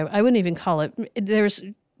 I wouldn't even call it. There's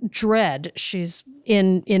dread. She's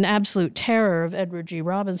in absolute terror of Edward G.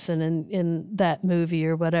 Robinson in that movie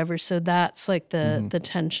or whatever. So that's the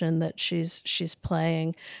tension that she's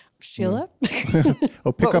playing. Sheila?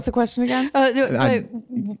 What was the question again?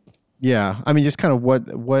 I mean, just kind of what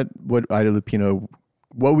Ida Lupino,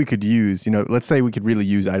 what we could use. Let's say we could really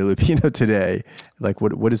use Ida Lupino today.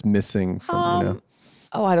 What is missing from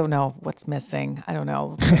Oh, I don't know what's missing. I don't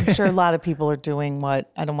know. I'm sure a lot of people are doing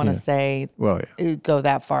what I don't want to say. Go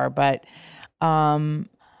that far, but I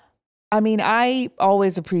mean, I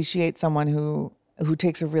always appreciate someone who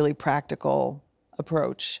takes a really practical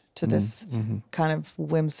approach to this kind of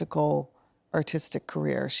whimsical artistic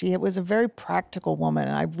career. She was a very practical woman,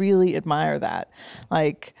 and I really admire that.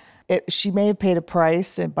 She may have paid a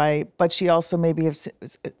price, but she also maybe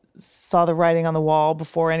saw the writing on the wall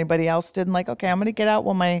before anybody else did, and okay, I'm going to get out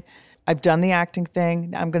I've done the acting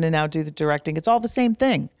thing. I'm going to now do the directing. It's all the same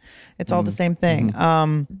thing. It's all the same thing.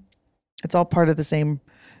 It's all part of the same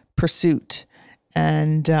pursuit,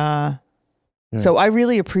 and so I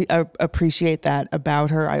really appreciate that about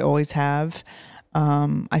her. I always have.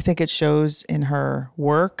 I think it shows in her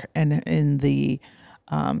work and in the,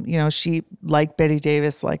 she, like Bette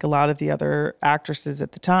Davis, like a lot of the other actresses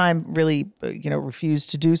at the time, really, refused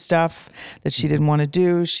to do stuff that she didn't want to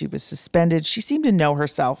do. She was suspended. She seemed to know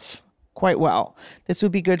herself quite well. This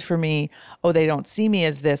would be good for me. Oh, they don't see me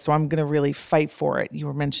as this, so I'm going to really fight for it. You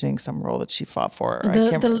were mentioning some role that she fought for.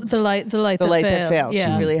 The light that failed. Yeah.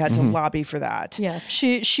 She really had to lobby for that. Yeah,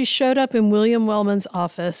 she showed up in William Wellman's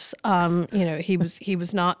office. He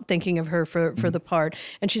was not thinking of her for the part,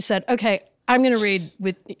 and she said, "Okay, I'm going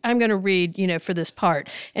to read, for this part."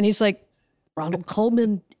 And he's like, "Ronald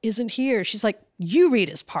Colman isn't here." She's like, "You read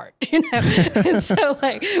his part," And so,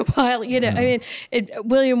 while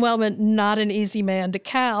William Wellman, not an easy man to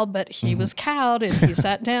cow, but he was cowed, and he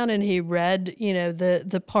sat down and he read,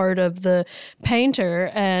 the part of the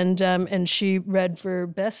painter, and she read for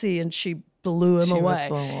Bessie, and she blew him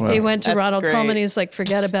away. He went to Ronald Colman. He's like,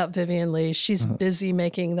 "Forget about Vivien Leigh. She's busy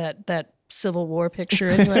making that Civil War picture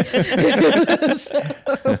anyway."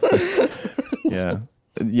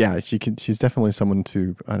 Yeah, she's definitely someone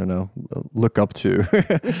to, I don't know, look up to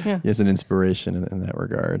as an inspiration in that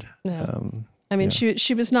regard. Yeah.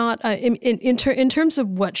 She was not in terms of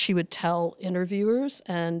what she would tell interviewers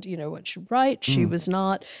and what she'd write. She was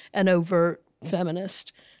not an overt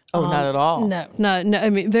feminist. Oh, not at all. No. I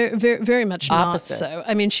mean, very, very, very much opposite. Not so.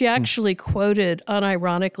 I mean, she actually quoted,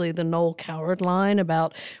 unironically, the Noel Coward line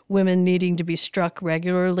about women needing to be struck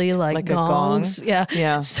regularly like gongs. A gong.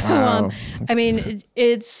 Yeah. So, wow.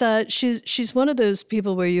 It's she's one of those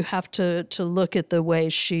people where you have to look at the way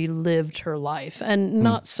she lived her life and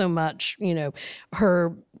not so much,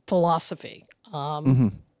 her philosophy.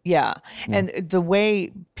 Yeah. And the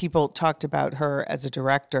way people talked about her as a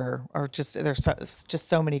director, or there's just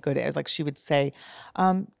so many good, like she would say,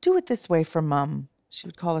 "Do it this way for Mom." She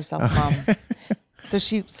would call herself Mom. So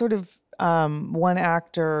she sort of, one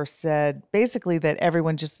actor said basically that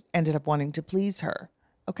everyone just ended up wanting to please her.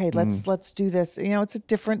 Okay, let's do this. It's a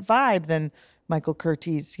different vibe than Michael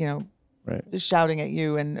Curtiz, right, shouting at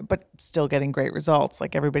you, but still getting great results.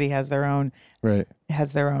 Like everybody has their own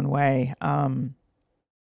way.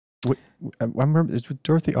 I remember, with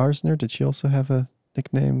Dorothy Arzner, did she also have a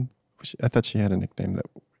nickname? I thought she had a nickname that,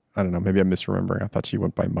 I don't know, maybe I'm misremembering. I thought she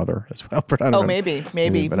went by Mother as well, but I don't know. Maybe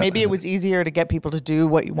it was easier to get people to do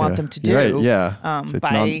what you want them to do. Right, yeah. So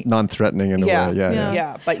it's non-threatening in a way.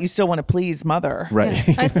 Yeah, but you still want to please Mother. Right.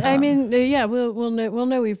 Yeah. We'll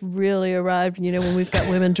know we've really arrived, when we've got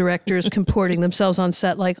women directors comporting themselves on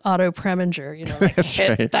set like Otto Preminger, That's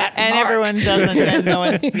right. That and mark. Everyone doesn't, and no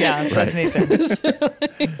one says anything.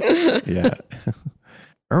 Yeah.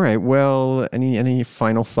 All right. Well, any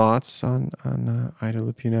final thoughts on Ida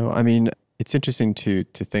Lupino? I mean, it's interesting to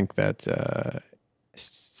think that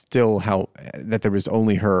still that there was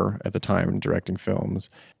only her at the time directing films.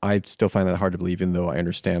 I still find that hard to believe, even though I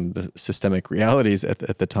understand the systemic realities at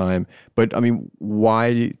the time. But I mean,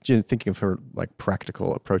 why thinking of her like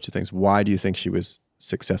practical approach to things? Why do you think she was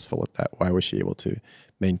successful at that? Why was she able to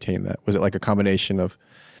maintain that? Was it like a combination of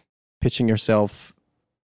pitching herself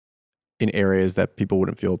in areas that people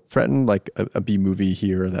wouldn't feel threatened, like a B movie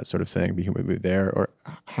here, that sort of thing, B movie there, or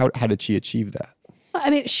how did she achieve that? Well,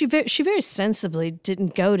 I mean, she very sensibly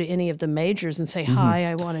didn't go to any of the majors and say, "Hi,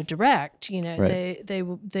 I want to direct." Right. They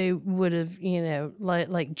would have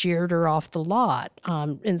like jeered her off the lot.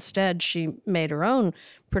 Instead, she made her own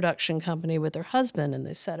production company with her husband, and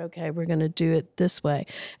they said, "Okay, we're going to do it this way."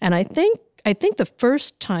 And I think the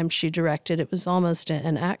first time she directed, it was almost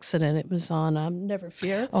an accident. It was on Never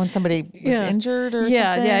Fear. Oh, and somebody was injured or something?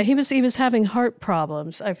 Yeah. He was having heart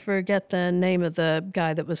problems. I forget the name of the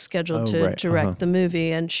guy that was scheduled to direct the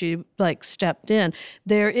movie, and she stepped in.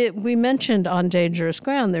 We mentioned on Dangerous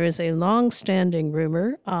Ground, there is a long-standing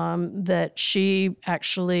rumor that she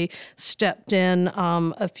actually stepped in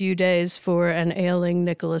a few days for an ailing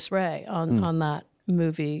Nicholas Ray on that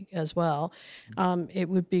movie as well. It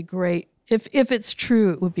would be great. If it's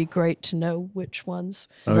true, it would be great to know which ones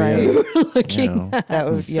we're looking at. That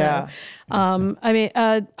was,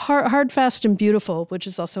 Hard, Fast, and Beautiful, which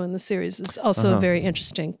is also in the series, is also a very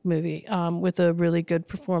interesting movie with a really good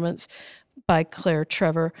performance by Claire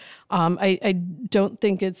Trevor. I don't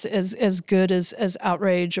think it's as good as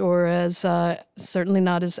Outrage or as certainly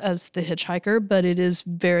not as The Hitchhiker, but it is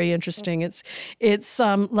very interesting. It's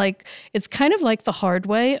kind of like The Hard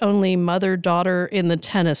Way, only mother-daughter in the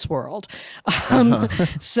tennis world.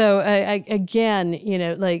 So again,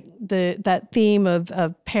 that theme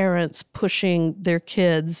of parents pushing their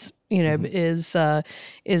kids,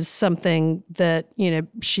 is something that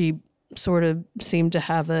she sort of seemed to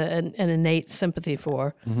have an innate sympathy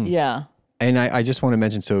for. Yeah. And I just want to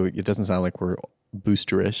mention, so it doesn't sound like we're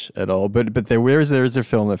boosterish at all. But there's a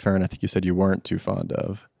film that Farran, I think you said you weren't too fond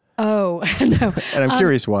of. Oh, no. And I'm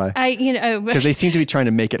curious why. Because they seem to be trying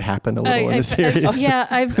to make it happen a little in the series.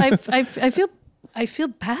 I feel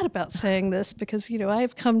bad about saying this because,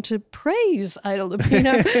 I've come to praise Ida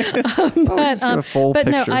Lupino. But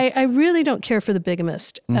no, I really don't care for The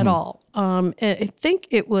Bigamist at all. I think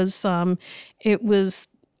it was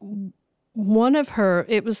one of her,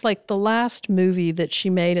 it was like the last movie that she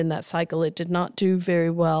made in that cycle. It did not do very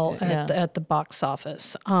well at the box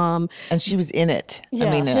office. And she was in it. Yeah. I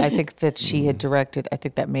mean, I think that she had directed, I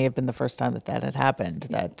think that may have been the first time that had happened.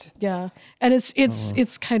 Yeah. And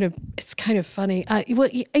it's kind of funny.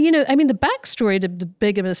 The backstory to The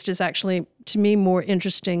Bigamist is actually, to me, more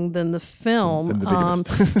interesting than the film. Than The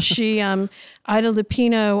Bigamist. Ida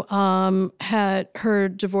Lupino had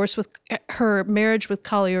her marriage with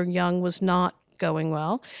Collier Young was not going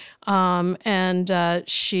well, and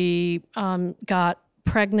she got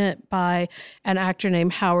pregnant by an actor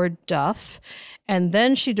named Howard Duff, and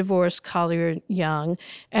then she divorced Collier Young,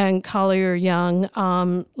 and Collier Young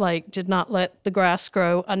did not let the grass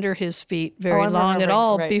grow under his feet very long at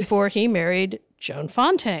all before he married Joan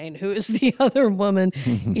Fontaine, who is the other woman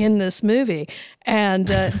in this movie. And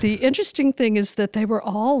the interesting thing is that they were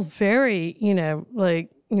all very, in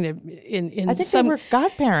I think they were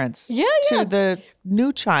godparents to the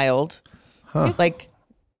new child. Huh. Like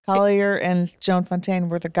Collier and Joan Fontaine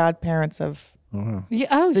were the godparents of.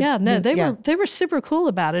 They were super cool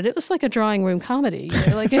about it. It was like a drawing room comedy.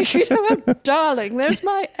 Darling, there's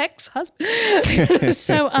my ex-husband.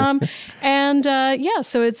 So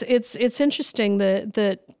it's interesting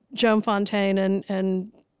that Joan Fontaine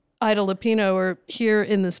and Ida Lupino are here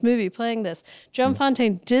in this movie playing this. Joan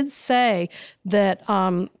Fontaine did say that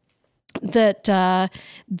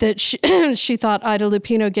she thought Ida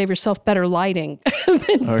Lupino gave herself better lighting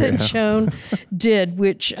than Joan did,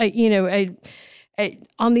 which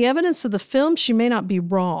on the evidence of the film, she may not be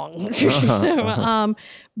wrong.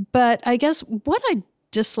 But I guess what I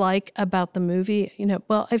dislike about the movie,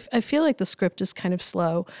 I feel like the script is kind of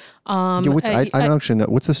slow. I don't actually know.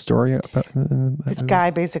 What's the story about? This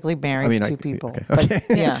guy basically marries two people. Okay.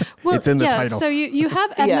 But, Well, it's in the title. So you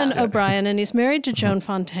have Edmund O'Brien, and he's married to Joan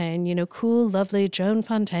Fontaine, cool, lovely Joan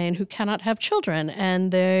Fontaine, who cannot have children,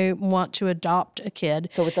 and they want to adopt a kid.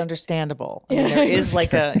 So it's understandable. I mean, there is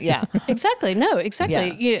Exactly. No,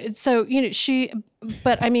 exactly. Yeah. So,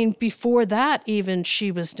 before that, even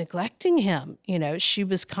she was neglecting him. She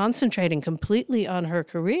was concentrating completely on her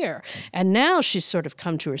career. And now she's sort of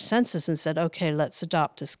come to her senses and said, okay, let's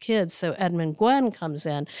adopt this kid. So Edmund Gwen comes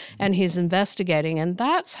in and he's investigating. And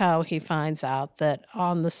that's how he finds out that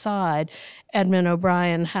on the side, Edmund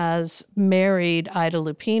O'Brien has married Ida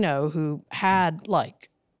Lupino, who had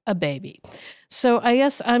a baby. So I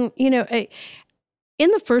guess in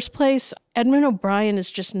the first place, Edmund O'Brien is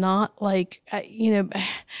just not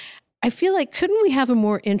I feel like, couldn't we have a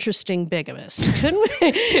more interesting bigamist? Couldn't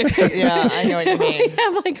we? Yeah, I know what you mean. We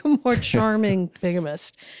have a more charming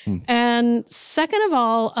bigamist. And second of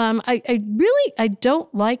all, I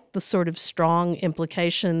don't like the sort of strong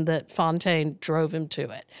implication that Fontaine drove him to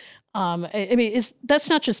it. That's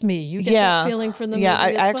not just me. You get that feeling from the movie. Yeah,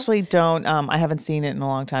 I actually don't. I haven't seen it in a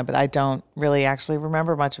long time, but I don't really actually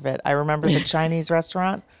remember much of it. I remember the Chinese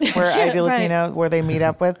restaurant where Ida Lupino, where they meet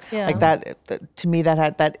up with, like that. To me,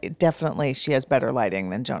 that definitely she has better lighting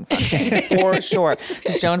than Joan Fontaine for sure.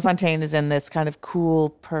 Because Joan Fontaine is in this kind of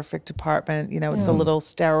cool, perfect apartment. It's a little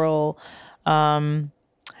sterile.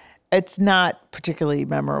 It's not particularly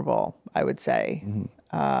memorable, I would say.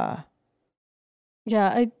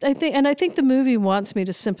 Yeah, I think the movie wants me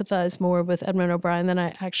to sympathize more with Edmund O'Brien than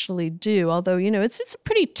I actually do. Although it's a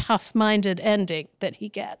pretty tough-minded ending that he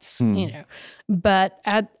gets, But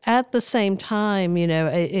at the same time,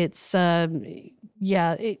 it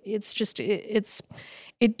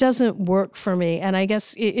doesn't work for me. And I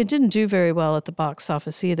guess it didn't do very well at the box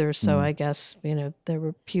office either. So I guess there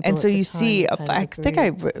were people. And so you see, I think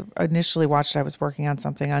I initially watched. I was working on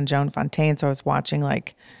something on Joan Fontaine, so I was watching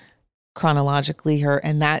chronologically her,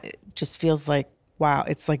 and that just feels like, wow,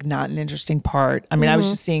 it's not an interesting part. I mean, I was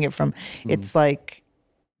just seeing it from, it's like,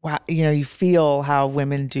 wow, you feel how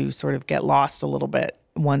women do sort of get lost a little bit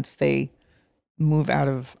once they move out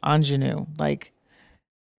of ingenue.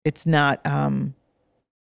 It's not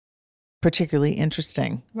particularly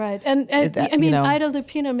interesting. Right. And Ida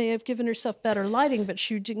Lupino may have given herself better lighting, but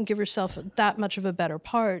she didn't give herself that much of a better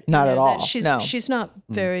part. Not at all. She's not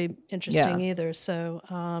very interesting either. So,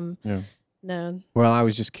 no. Well, I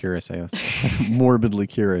was just curious, I guess, morbidly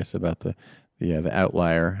curious about the the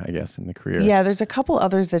outlier, I guess, in the career. Yeah, there's a couple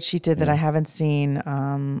others that she did that I haven't seen,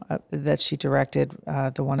 that she directed.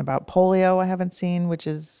 The one about polio I haven't seen, which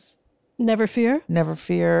is Never Fear.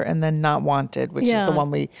 And then Not Wanted, which is the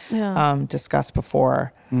one we discussed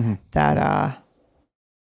before, that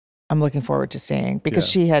I'm looking forward to seeing, because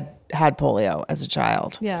she had polio as a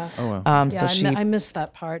child. Yeah. Oh, wow. So I missed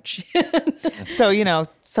that part.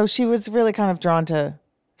 So she was really kind of drawn to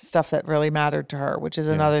stuff that really mattered to her, which is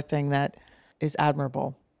another thing that is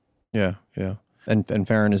admirable. Yeah, yeah. And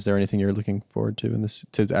Farran, is there anything you're looking forward to in this,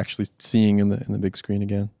 to actually seeing in the big screen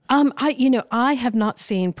again? I have not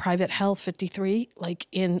seen Private Hell 53 like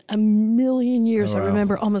in a million years. Oh, wow. I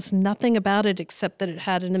remember almost nothing about it except that it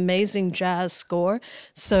had an amazing jazz score.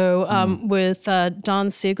 So with Don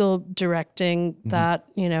Siegel directing that,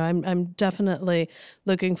 I'm definitely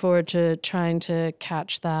looking forward to trying to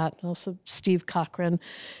catch that. Also Steve Cochran,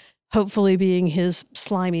 hopefully being his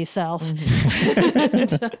slimy self.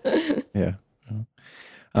 Yeah.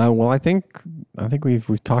 Well, I think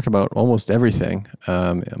we've talked about almost everything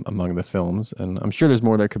among the films, and I'm sure there's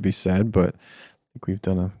more that could be said, but I think we've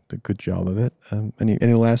done a good job of it.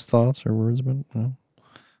 Any last thoughts or words about it? No?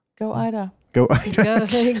 Go Ida. Go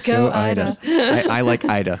Ida. Go Ida. I like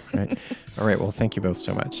Ida. Right. All right. Well, thank you both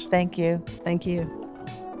so much. Thank you. Thank you.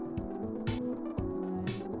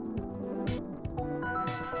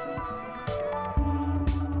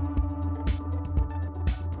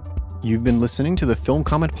 You've been listening to the Film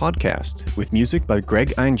Comment Podcast with music by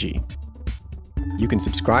Greg Einge. You can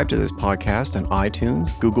subscribe to this podcast on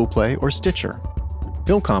iTunes, Google Play, or Stitcher.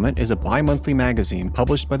 Film Comment is a bi-monthly magazine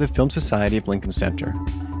published by the Film Society of Lincoln Center.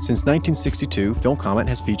 Since 1962, Film Comment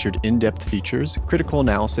has featured in-depth features, critical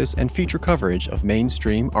analysis, and feature coverage of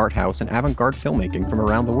mainstream, art house, and avant-garde filmmaking from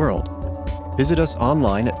around the world. Visit us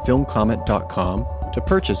online at filmcomment.com to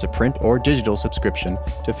purchase a print or digital subscription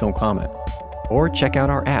to Film Comment. Or check out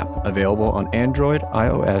our app, available on Android,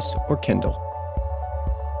 iOS, or Kindle.